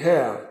that we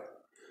have.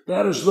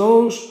 That is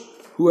those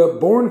who have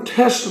borne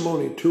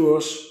testimony to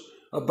us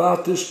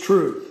about this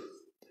truth.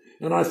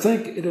 And I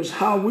think it is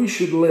how we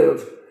should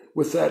live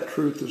with that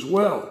truth as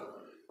well.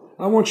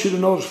 I want you to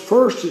notice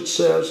first it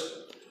says,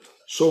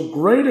 so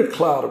great a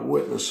cloud of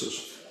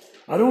witnesses.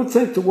 I don't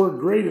think the word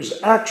great is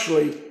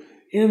actually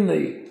in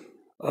the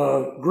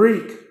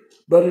Greek,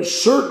 but it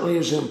certainly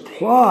is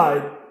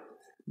implied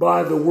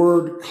by the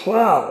word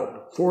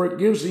cloud, for it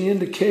gives the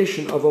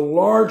indication of a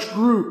large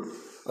group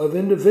of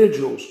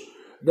individuals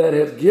that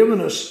have given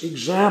us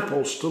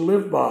examples to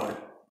live by.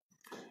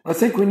 I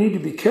think we need to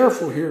be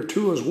careful here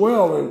too as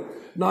well, and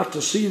not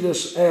to see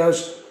this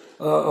as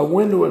a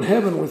window in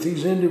heaven with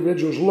these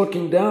individuals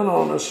looking down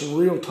on us in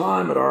real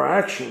time at our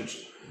actions.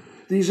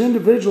 These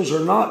individuals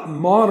are not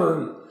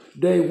modern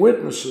day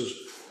witnesses,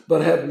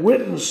 but have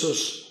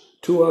witnesses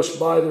to us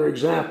by their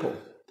example.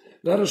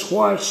 That is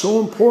why it's so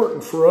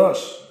important for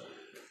us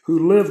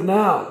who live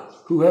now,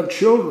 who have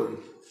children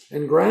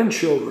and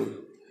grandchildren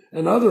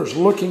and others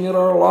looking at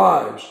our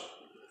lives,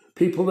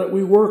 people that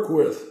we work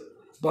with,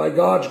 by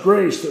God's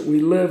grace, that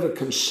we live a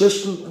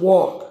consistent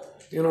walk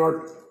in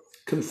our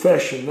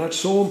confession. That's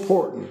so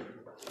important.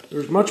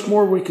 There's much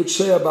more we could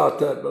say about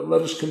that, but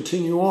let us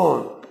continue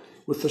on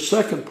with the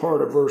second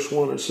part of verse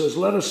 1. It says,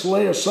 let us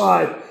lay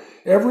aside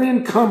every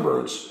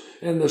encumbrance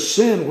and the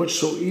sin which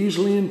so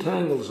easily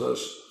entangles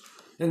us.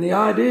 And the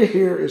idea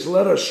here is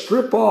let us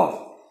strip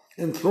off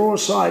and throw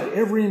aside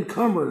every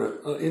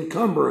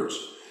encumbrance,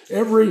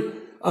 every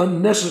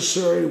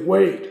unnecessary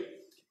weight.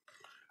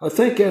 I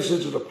think as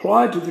it is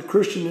applied to the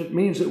Christian, it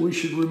means that we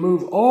should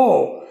remove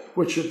all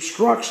which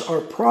obstructs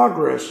our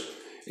progress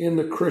in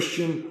the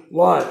Christian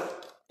life.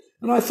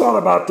 And I thought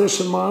about this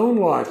in my own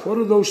life. What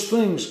are those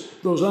things,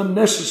 those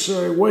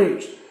unnecessary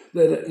weights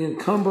that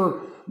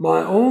encumber my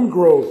own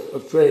growth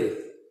of faith?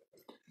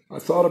 I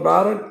thought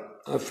about it.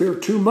 I fear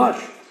too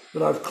much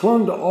that I've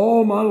clung to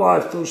all my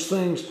life those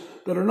things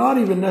that are not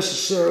even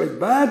necessarily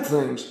bad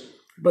things,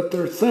 but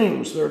they're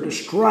things, they're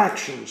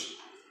distractions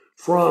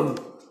from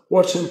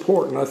what's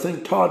important. I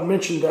think Todd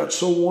mentioned that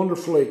so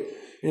wonderfully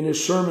in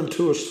his sermon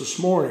to us this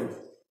morning.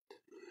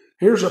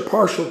 Here's a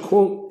partial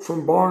quote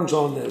from Barnes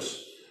on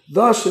this.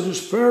 Thus, it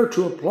is fair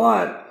to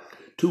apply it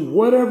to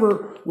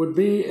whatever would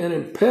be an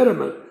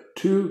impediment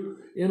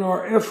in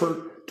our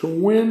effort to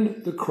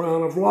win the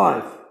crown of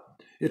life.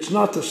 It's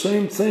not the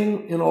same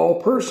thing in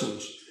all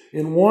persons.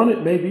 In one,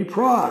 it may be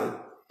pride.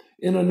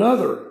 In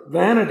another,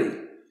 vanity.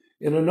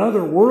 In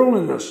another,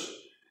 worldliness.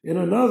 In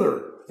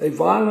another, a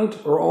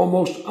violent or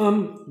almost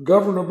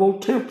ungovernable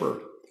temper.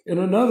 In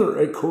another,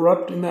 a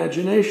corrupt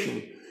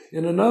imagination.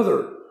 In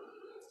another,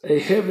 a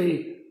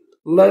heavy,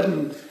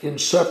 leaden,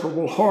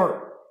 inseparable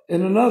heart.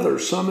 In another,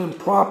 some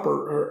improper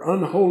or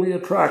unholy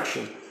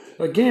attraction.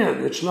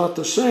 Again, it's not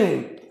the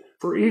same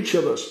for each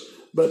of us,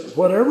 but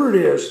whatever it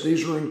is,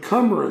 these are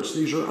encumbrance,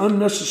 these are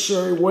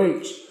unnecessary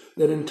weights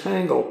that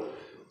entangle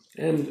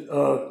and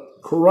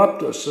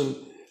corrupt us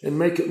and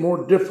make it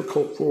more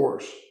difficult for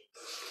us.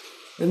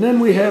 And then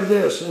we have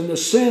this, and the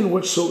sin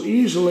which so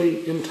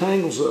easily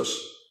entangles us.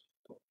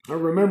 I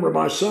remember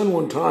my son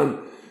one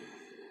time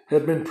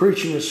had been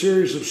preaching a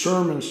series of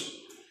sermons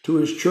to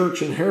his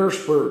church in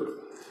Harrisburg,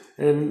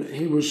 and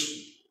he was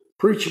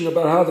preaching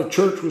about how the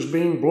church was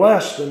being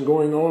blessed and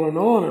going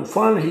on, and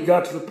finally he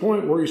got to the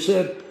point where he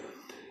said,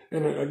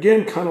 and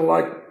again, kind of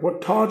like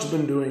what Todd's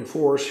been doing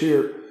for us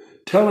here,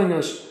 telling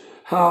us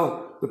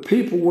how the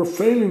people were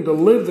failing to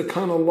live the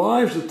kind of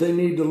lives that they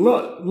need to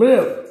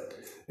live.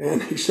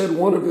 And he said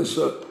one of his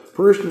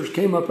parishioners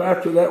came up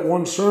after that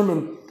one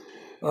sermon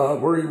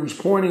where he was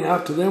pointing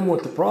out to them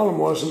what the problem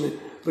was, and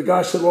the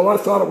guy said, well, I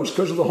thought it was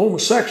because of the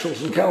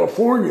homosexuals in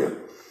California.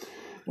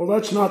 Well,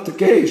 that's not the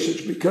case.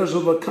 It's because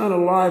of the kind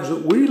of lives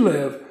that we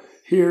live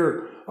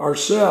here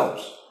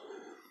ourselves.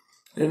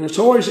 And it's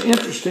always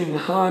interesting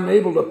how I'm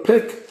able to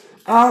pick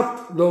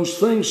out those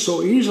things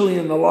so easily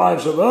in the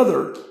lives of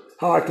others,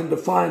 how I can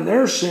define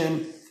their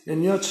sin,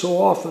 and yet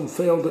so often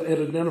fail to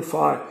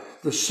identify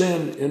the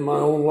sin in my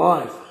own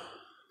life.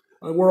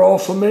 We're all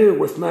familiar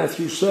with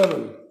Matthew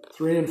 7,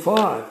 3 and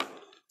 5.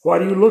 Why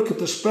do you look at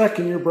the speck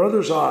in your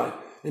brother's eye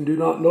and do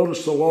not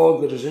notice the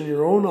log that is in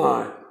your own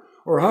eye?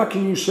 Or how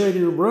can you say to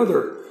your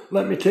brother,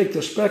 let me take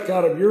the speck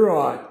out of your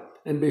eye,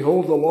 and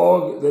behold the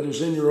log that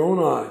is in your own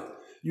eye?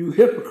 You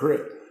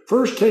hypocrite,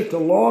 first take the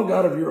log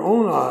out of your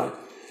own eye,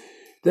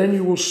 then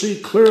you will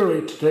see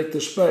clearly to take the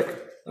speck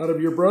out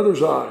of your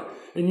brother's eye.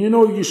 And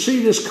you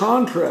see this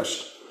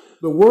contrast.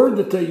 The word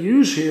that they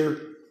use here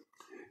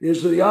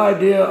is the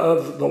idea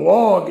of the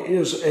log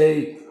is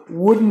a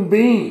wooden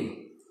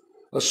beam.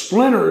 A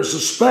splinter is a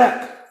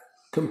speck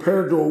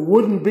compared to a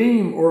wooden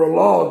beam or a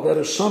log that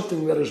is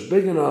something that is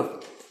big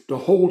enough to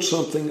hold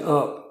something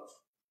up.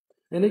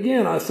 And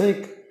again, I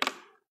think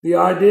the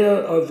idea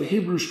of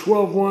Hebrews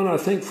 12:1, I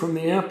think from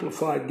the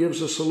Amplified,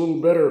 gives us a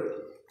little better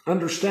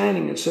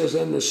understanding. It says,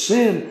 and the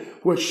sin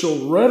which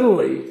so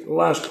readily, the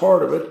last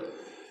part of it,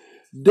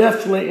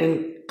 deftly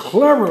and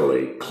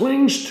cleverly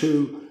clings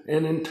to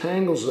and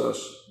entangles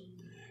us.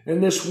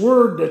 And this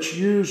word that's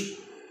used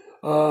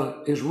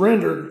is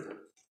rendered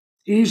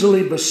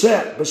easily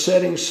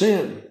besetting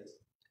sin.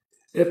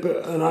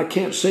 And I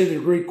can't say the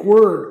Greek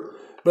word,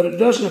 but it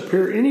doesn't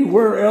appear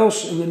anywhere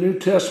else in the New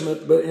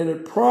Testament, and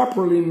it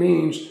properly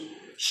means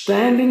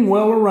standing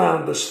well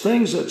around us,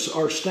 things that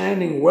are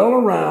standing well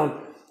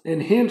around,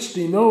 and hence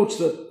denotes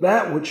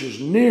that which is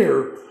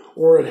near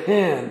or at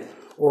hand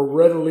or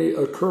readily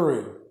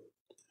occurring.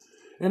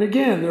 And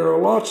again, there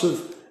are lots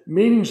of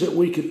meanings that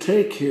we could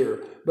take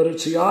here, but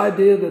it's the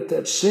idea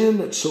that sin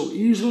that so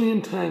easily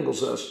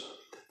entangles us,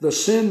 the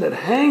sin that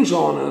hangs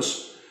on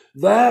us,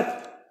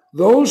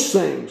 those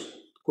things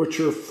which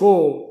are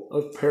full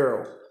of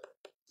peril.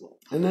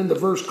 And then the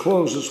verse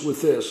closes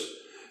with this,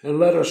 and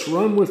let us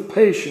run with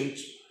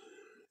patience,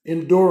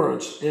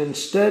 endurance, and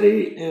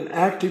steady and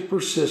active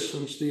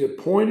persistence the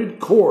appointed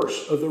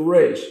course of the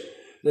race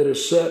that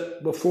is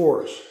set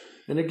before us.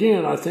 And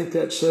again, I think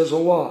that says a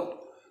lot.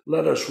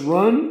 Let us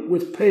run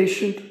with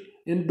patient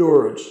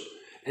endurance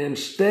and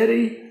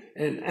steady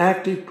and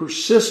active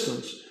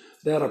persistence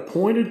that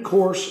appointed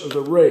course of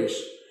the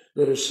race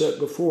that is set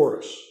before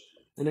us.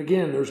 And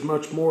again, there's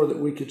much more that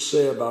we could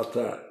say about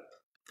that.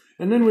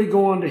 And then we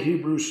go on to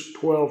Hebrews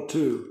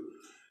 12:2,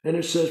 and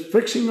it says,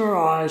 fixing our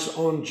eyes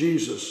on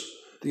Jesus,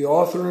 the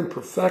author and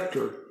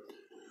perfecter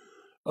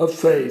of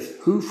faith,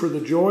 who for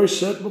the joy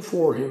set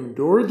before him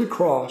endured the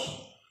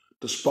cross,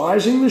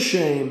 despising the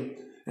shame,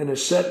 and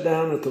is set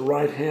down at the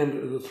right hand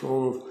of the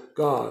throne of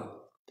God.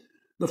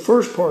 The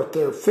first part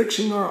there,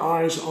 fixing our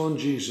eyes on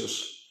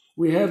Jesus.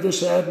 We have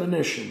this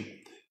admonition,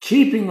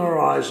 keeping our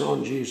eyes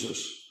on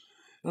Jesus.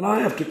 And I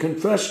have to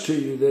confess to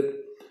you that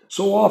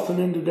so often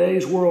in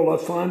today's world I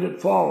find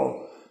it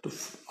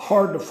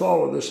hard to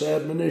follow this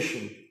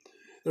admonition.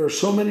 There are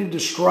so many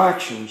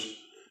distractions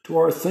to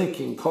our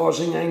thinking,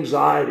 causing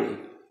anxiety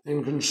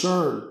and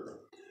concern.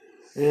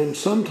 And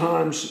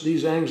sometimes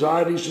these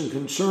anxieties and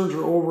concerns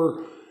are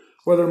over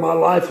whether my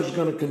life is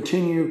going to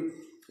continue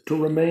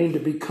to remain to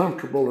be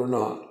comfortable or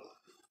not.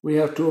 We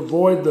have to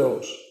avoid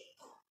those.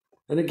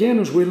 And again,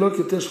 as we look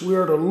at this, we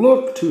are to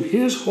look to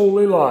his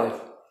holy life,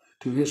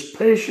 to his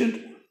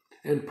patient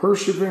and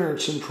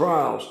perseverance in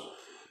trials,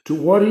 to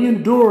what he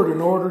endured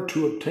in order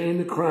to obtain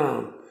the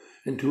crown,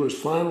 and to his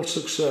final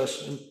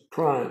success and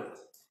triumph.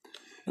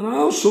 And I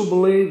also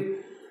believe,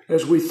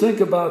 as we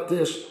think about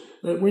this,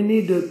 that we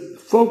need to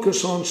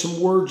focus on some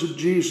words of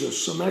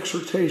Jesus, some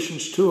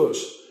exhortations to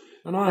us.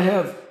 And I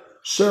have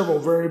several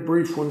very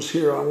brief ones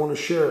here I want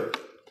to share.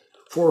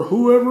 For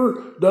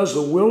whoever does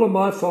the will of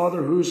my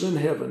Father who is in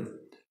heaven,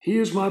 he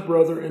is my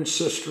brother and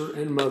sister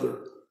and mother.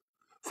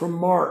 From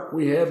Mark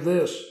we have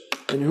this,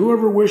 and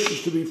whoever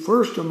wishes to be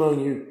first among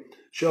you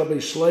shall be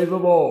slave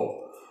of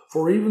all.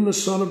 For even the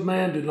Son of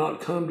Man did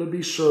not come to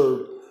be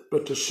served,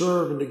 but to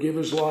serve and to give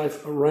his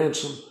life a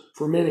ransom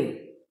for many.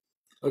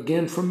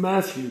 Again from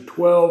Matthew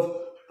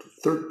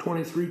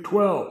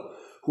 23:12.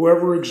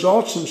 Whoever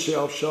exalts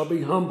himself shall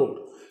be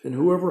humbled, and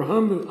whoever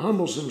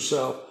humbles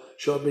himself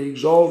shall be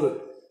exalted.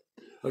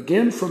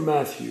 Again from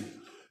Matthew,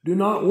 do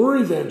not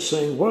worry then,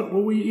 saying, what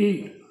will we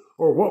eat,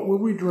 or what will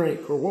we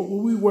drink, or what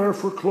will we wear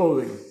for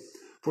clothing?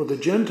 For the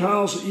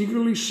Gentiles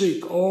eagerly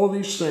seek all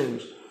these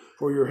things,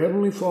 for your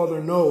heavenly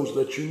Father knows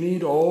that you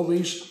need all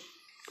these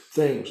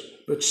things.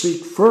 But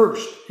seek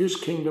first his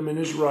kingdom and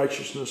his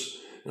righteousness,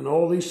 and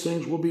all these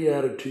things will be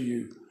added to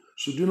you.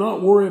 So do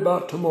not worry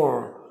about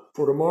tomorrow,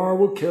 for tomorrow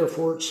will care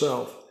for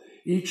itself.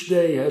 Each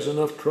day has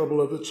enough trouble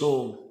of its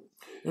own.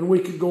 And we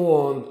could go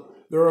on.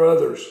 There are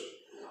others.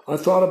 I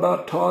thought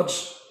about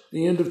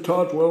the end of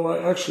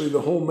actually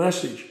the whole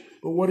message,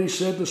 but what he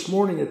said this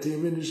morning at the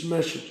end of his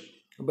message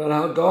about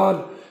how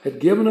God had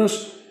given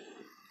us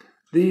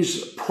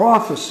these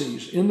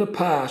prophecies in the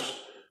past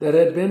that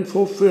had been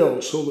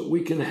fulfilled so that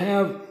we can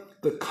have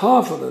the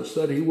confidence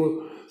that he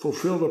will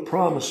fulfill the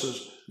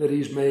promises that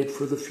he's made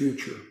for the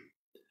future.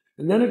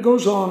 And then it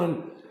goes on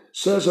and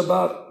says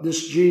about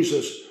this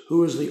Jesus,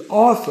 who is the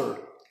author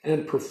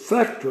and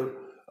perfecter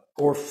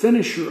or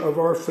finisher of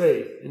our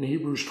faith in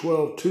Hebrews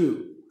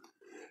 12:2.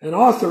 An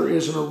author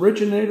is an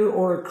originator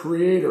or a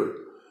creator,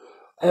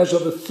 as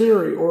of a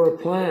theory or a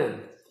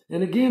plan.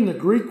 And again, the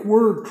Greek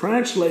word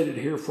translated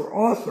here for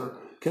author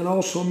can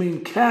also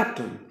mean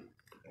captain,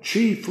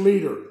 chief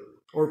leader,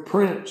 or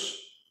prince.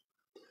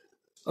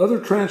 Other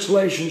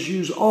translations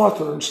use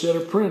author instead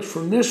of prince.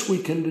 From this we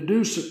can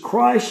deduce that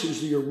Christ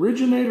is the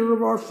originator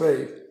of our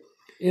faith,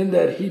 in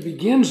that he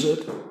begins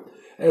it,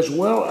 as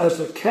well as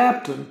the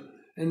captain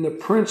and the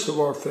prince of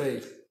our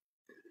faith.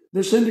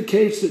 This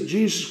indicates that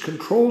Jesus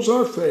controls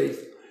our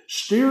faith,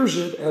 steers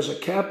it as a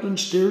captain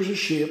steers a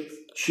ship,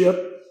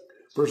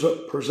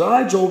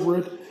 presides over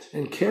it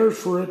and cares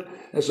for it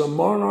as a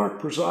monarch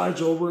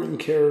presides over it and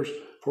cares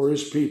for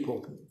his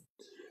people.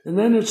 And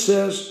then it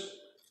says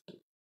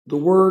the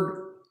word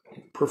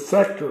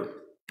perfecter,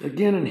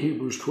 again in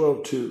Hebrews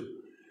 12:2.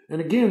 And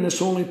again,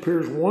 this only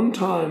appears one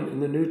time in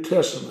the New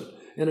Testament,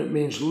 and it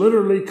means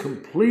literally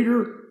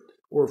completer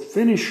or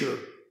finisher,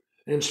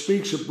 and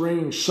speaks of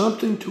bringing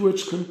something to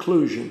its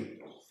conclusion.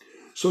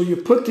 So you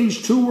put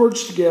these two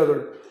words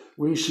together,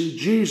 we see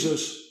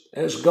Jesus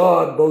as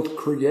God both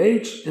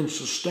creates and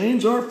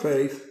sustains our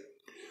faith.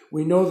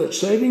 We know that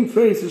saving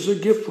faith is a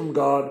gift from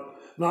God,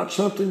 not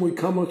something we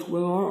come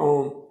with our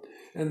own,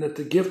 and that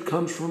the gift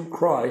comes from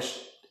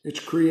Christ, its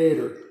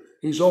creator.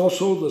 He's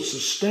also the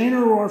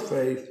sustainer of our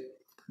faith,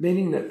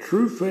 meaning that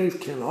true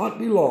faith cannot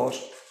be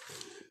lost,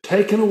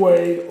 taken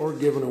away, or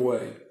given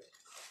away.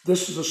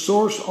 This is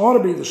ought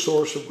to be the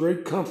source of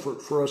great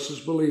comfort for us as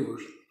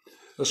believers,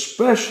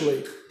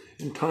 especially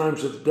in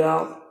times of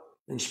doubt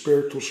and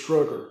spiritual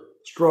struggle.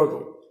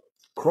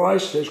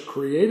 Christ has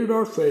created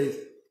our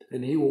faith,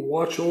 and he will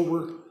watch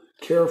over,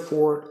 care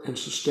for it, and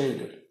sustain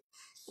it.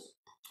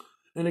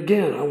 And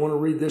again, I want to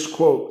read this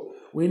quote.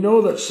 We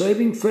know that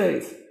saving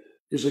faith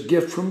is a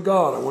gift from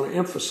God. I want to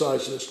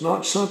emphasize this,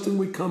 not something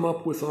we come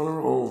up with on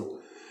our own.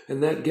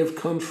 And that gift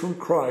comes from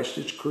Christ,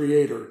 its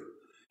creator.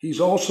 He's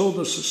also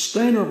the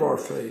sustainer of our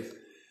faith,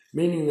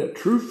 meaning that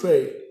true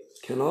faith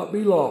cannot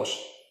be lost,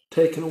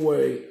 taken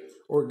away,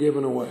 or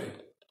given away.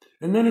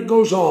 And then it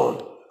goes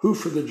on, who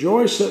for the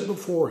joy set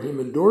before him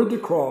endured the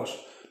cross,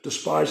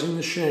 despising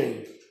the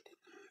shame.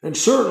 And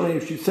certainly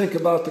if you think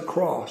about the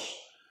cross,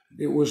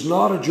 it was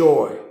not a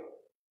joy.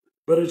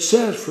 But it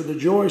says, for the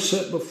joy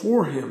set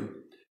before him,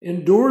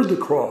 endured the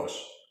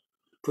cross.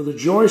 For the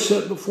joy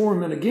set before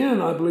him. And again,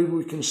 I believe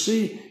we can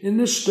see in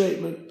this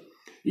statement,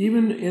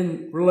 even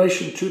in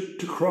relation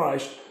to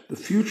Christ, the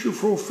future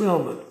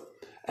fulfillment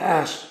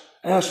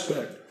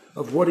aspect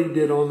of what he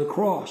did on the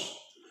cross.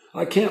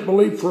 I can't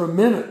believe for a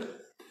minute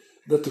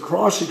that the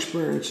cross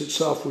experience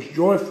itself was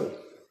joyful.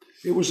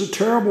 It was a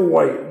terrible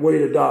way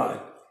to die.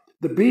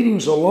 The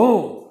beatings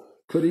alone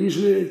could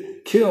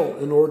easily kill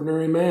an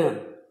ordinary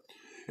man.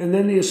 And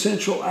then the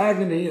essential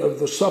agony of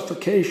the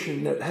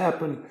suffocation that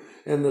happened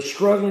and the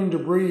struggling to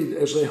breathe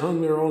as they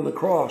hung there on the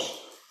cross.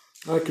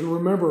 I can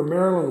remember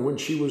Marilyn when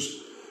she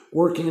was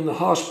working in the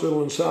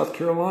hospital in South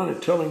Carolina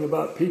telling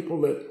about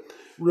people that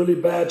really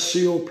bad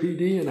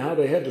COPD and how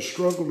they had to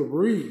struggle to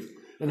breathe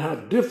and how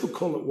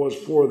difficult it was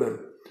for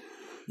them.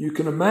 You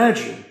can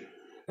imagine,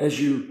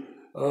 as you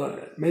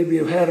maybe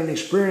have had an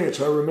experience.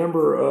 I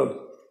remember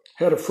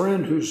had a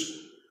friend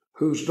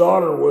whose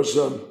daughter was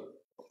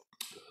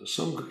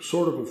some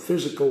sort of a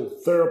physical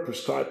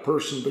therapist type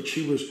person, but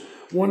she was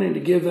wanting to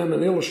give them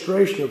an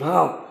illustration of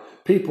how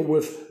people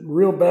with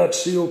real bad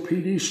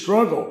COPD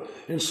struggle.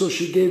 And so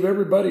she gave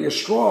everybody a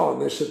straw,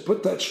 and they said,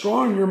 put that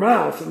straw in your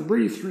mouth and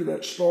breathe through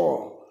that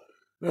straw.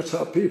 That's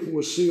how people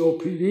with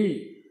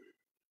COPD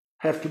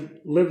have to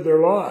live their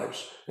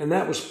lives. And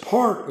that was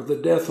part of the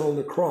death on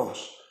the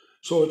cross.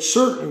 So it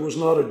certainly was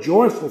not a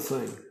joyful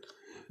thing.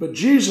 But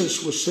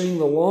Jesus was seeing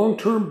the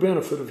long-term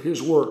benefit of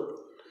his work.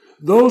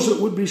 Those that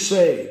would be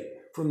saved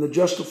from the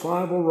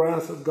justifiable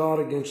wrath of God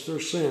against their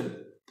sin.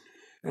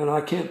 And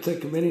I can't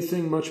think of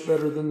anything much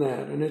better than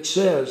that. And it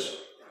says,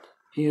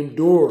 he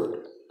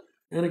endured.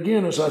 And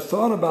again, as I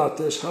thought about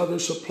this, how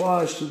this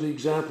applies to the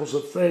examples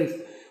of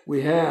faith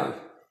we have.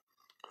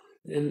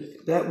 And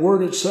that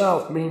word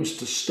itself means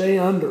to stay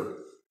under,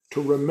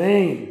 to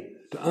remain,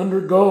 to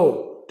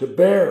undergo, to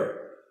bear,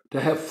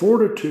 to have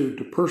fortitude,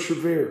 to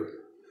persevere.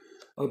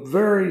 A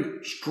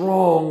very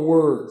strong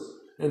word.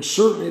 And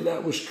certainly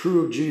that was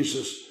true of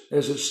Jesus,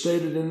 as it's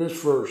stated in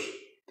this verse.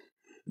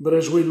 But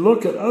as we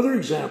look at other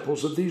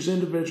examples of these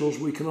individuals,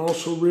 we can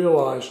also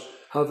realize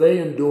how they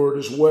endured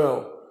as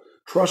well,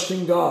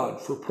 trusting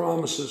God for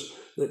promises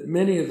that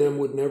many of them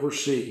would never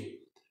see.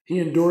 He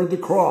endured the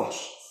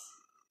cross.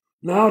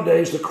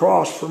 Nowadays, the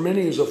cross for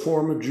many is a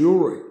form of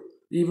jewelry,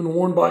 even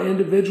worn by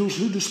individuals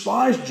who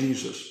despise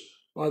Jesus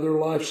by their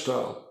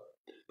lifestyle.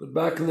 But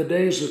back in the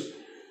days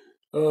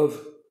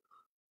of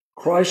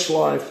Christ's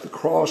life, the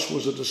cross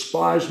was a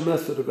despised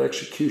method of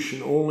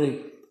execution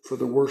only for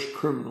the worst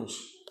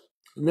criminals.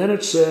 And then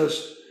it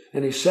says,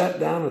 and he sat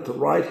down at the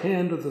right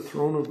hand of the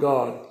throne of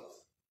God.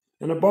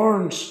 And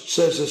Barnes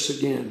says this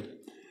again.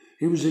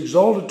 He was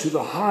exalted to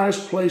the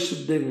highest place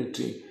of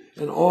dignity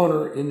and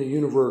honor in the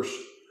universe.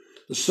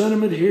 The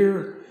sentiment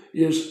here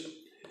is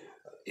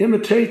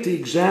imitate the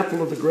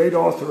example of the great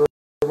author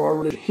of our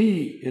religion.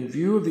 He, in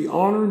view of the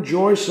honor and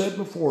joy set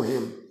before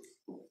him,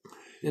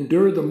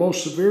 endured the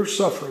most severe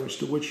sufferings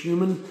to which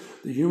the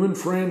human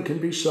frame can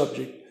be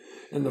subject,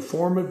 and the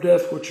form of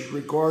death which is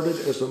regarded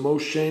as the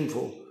most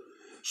shameful.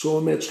 So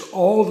amidst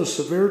all the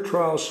severe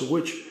trials to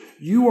which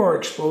you are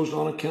exposed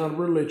on account of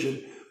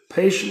religion,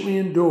 patiently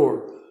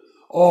endure,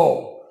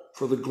 all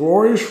for the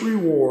glorious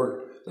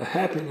reward, the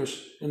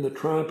happiness, and the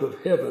triumph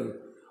of heaven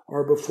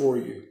are before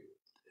you.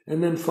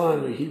 And then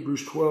finally,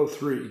 Hebrews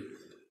 12:3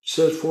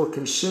 says, for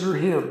consider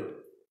him.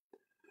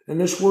 And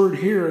this word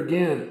here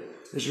again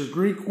is a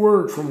Greek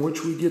word from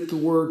which we get the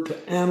word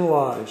to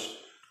analyze.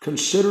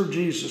 Consider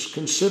Jesus.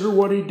 Consider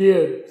what he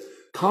did.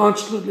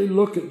 Constantly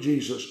look at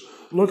Jesus.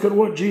 Look at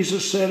what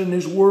Jesus said in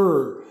his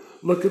word.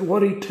 Look at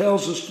what he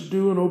tells us to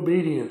do in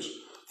obedience.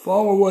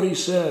 Follow what he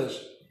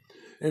says.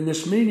 And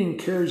this meaning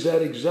carries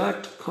that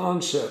exact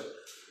concept,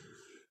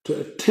 to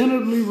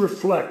attentively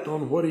reflect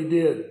on what he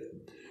did.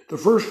 The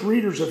first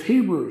readers of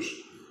Hebrews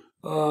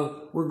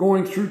were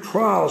going through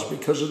trials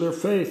because of their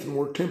faith and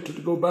were tempted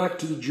to go back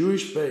to the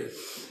Jewish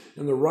faith.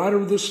 And the writer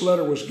of this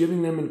letter was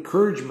giving them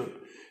encouragement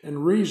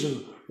and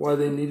reason why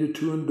they needed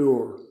to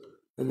endure.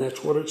 And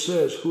that's what it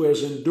says, who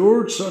has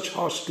endured such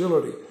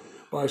hostility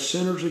by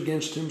sinners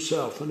against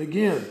himself. And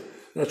again,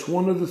 that's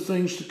one of the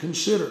things to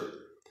consider.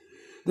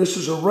 This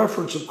is a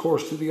reference, of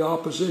course, to the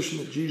opposition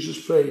that Jesus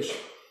faced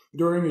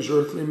during his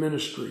earthly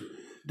ministry,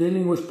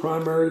 dealing with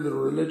primarily the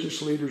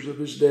religious leaders of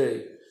his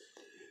day.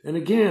 And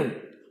again,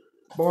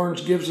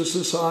 Barnes gives us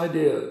this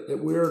idea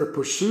that we are to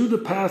pursue the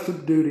path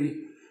of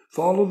duty,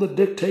 follow the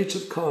dictates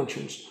of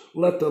conscience,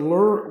 let the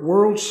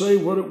world say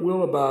what it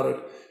will about it.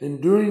 In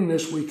doing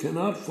this, we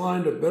cannot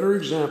find a better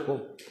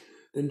example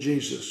than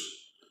Jesus,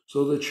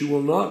 so that you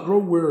will not grow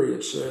weary,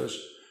 it says,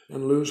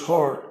 and lose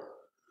heart.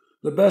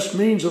 The best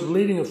means of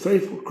leading a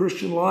faithful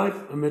Christian life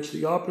amidst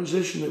the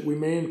opposition that we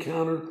may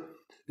encounter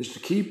is to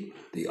keep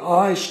the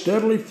eye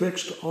steadily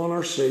fixed on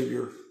our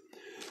Savior.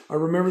 I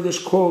remember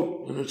this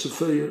quote, and it's a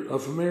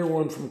familiar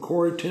one from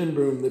Corrie ten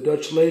Boom, the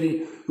Dutch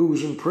lady who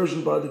was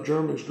imprisoned by the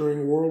Germans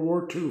during World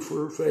War II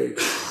for her faith.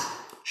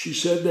 She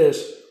said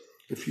this,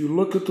 if you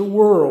look at the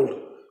world,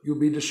 you'll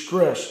be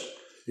distressed.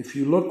 If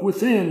you look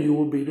within, you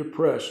will be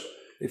depressed.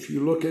 If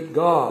you look at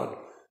God,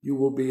 you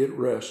will be at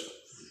rest.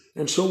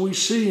 And so we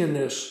see in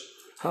this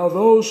how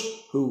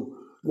those who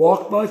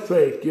walk by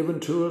faith given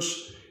to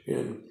us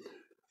in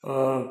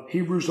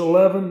Hebrews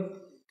 11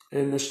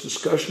 and this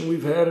discussion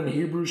we've had in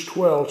Hebrews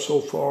 12 so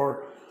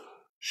far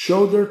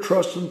showed their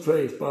trust and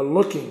faith by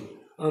looking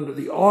unto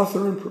the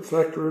author and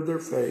perfecter of their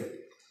faith,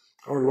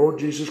 our Lord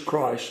Jesus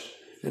Christ,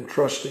 and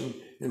trusting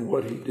in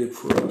what he did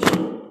for us.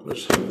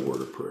 Let's have a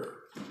word of prayer.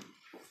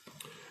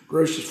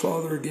 Gracious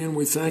Father, again,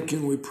 we thank you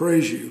and we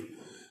praise you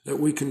that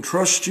we can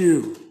trust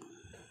you.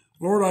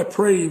 Lord, I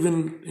pray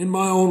even in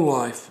my own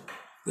life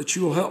that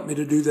you will help me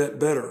to do that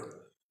better,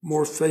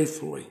 more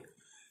faithfully.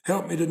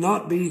 Help me to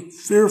not be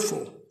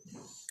fearful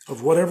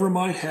of whatever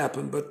might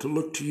happen, but to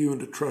look to you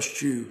and to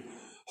trust you,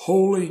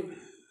 wholly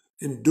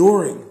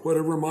enduring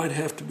whatever might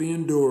have to be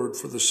endured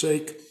for the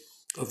sake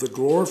of the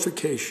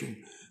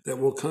glorification that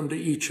will come to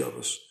each of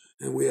us.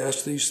 And we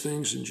ask these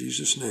things in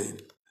Jesus' name.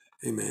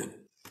 Amen.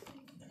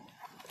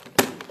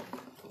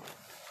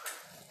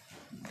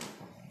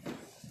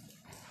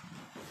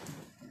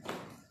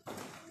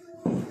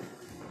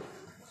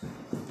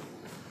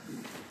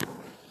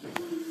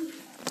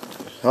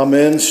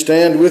 Amen.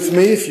 Stand with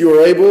me if you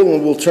are able,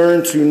 and we'll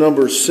turn to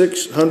number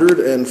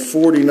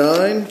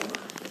 649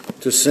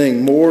 to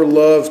sing More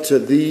Love to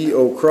Thee,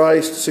 O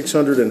Christ,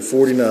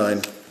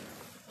 649.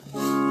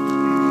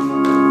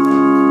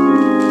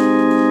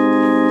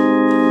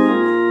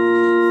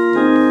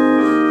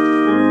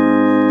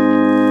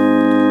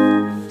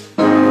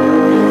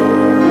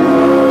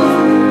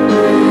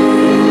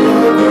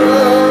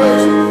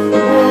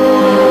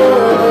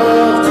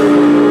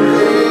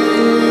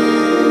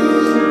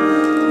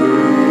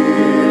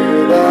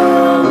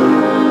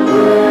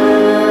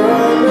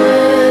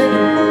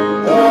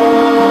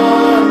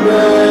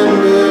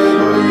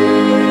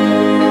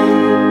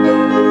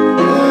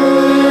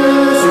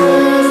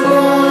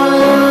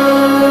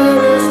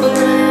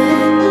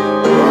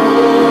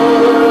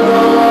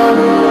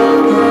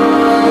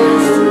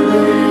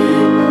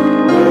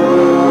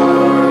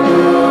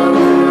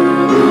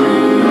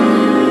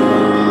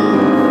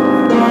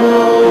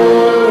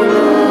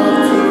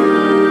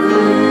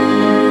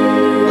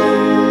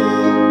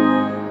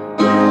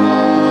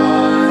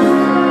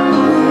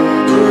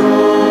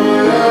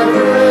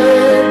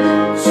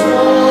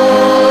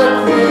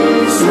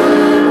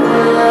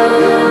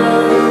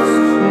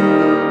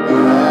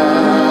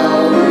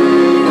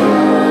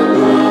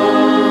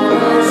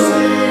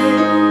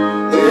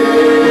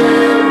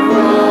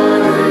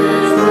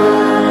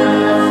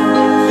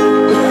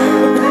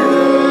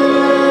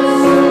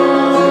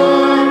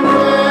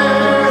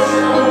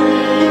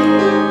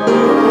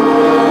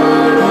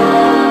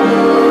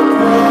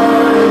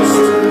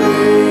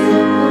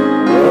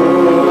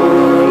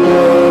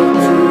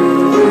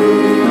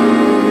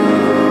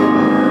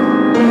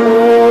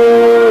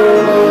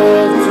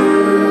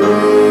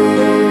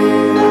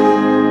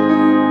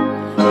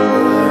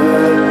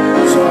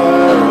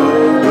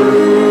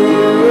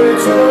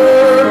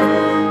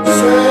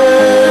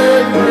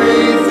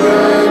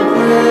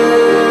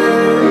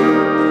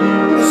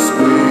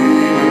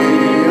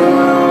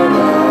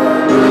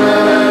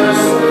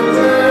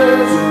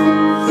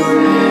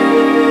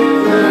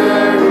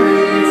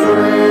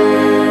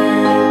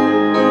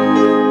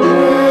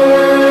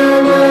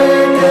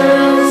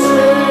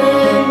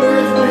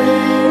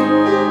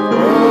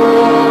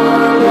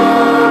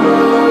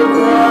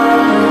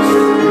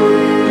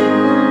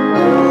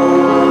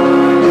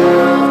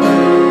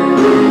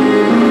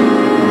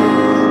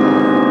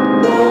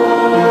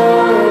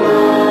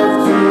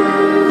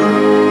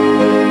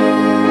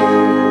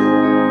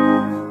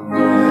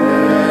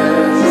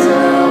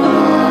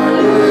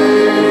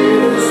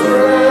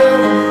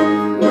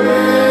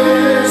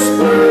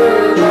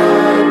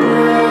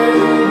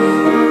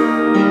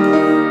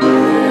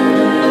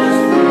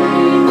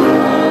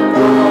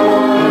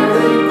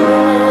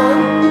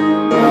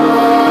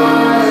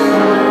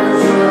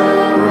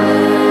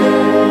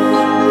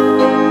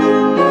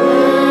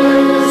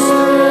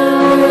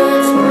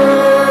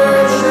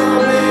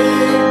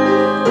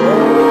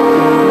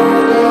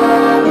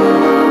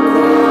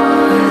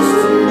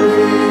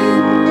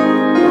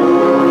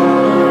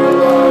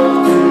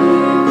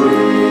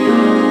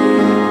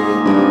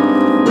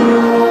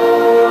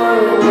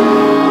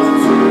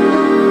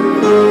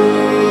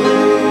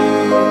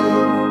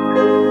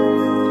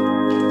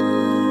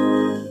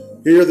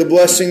 Hear the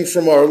blessing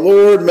from our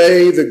Lord.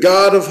 May the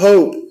God of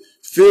hope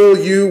fill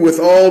you with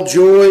all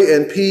joy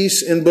and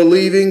peace in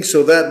believing,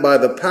 so that by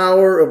the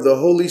power of the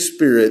Holy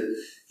Spirit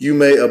you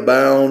may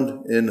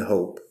abound in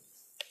hope.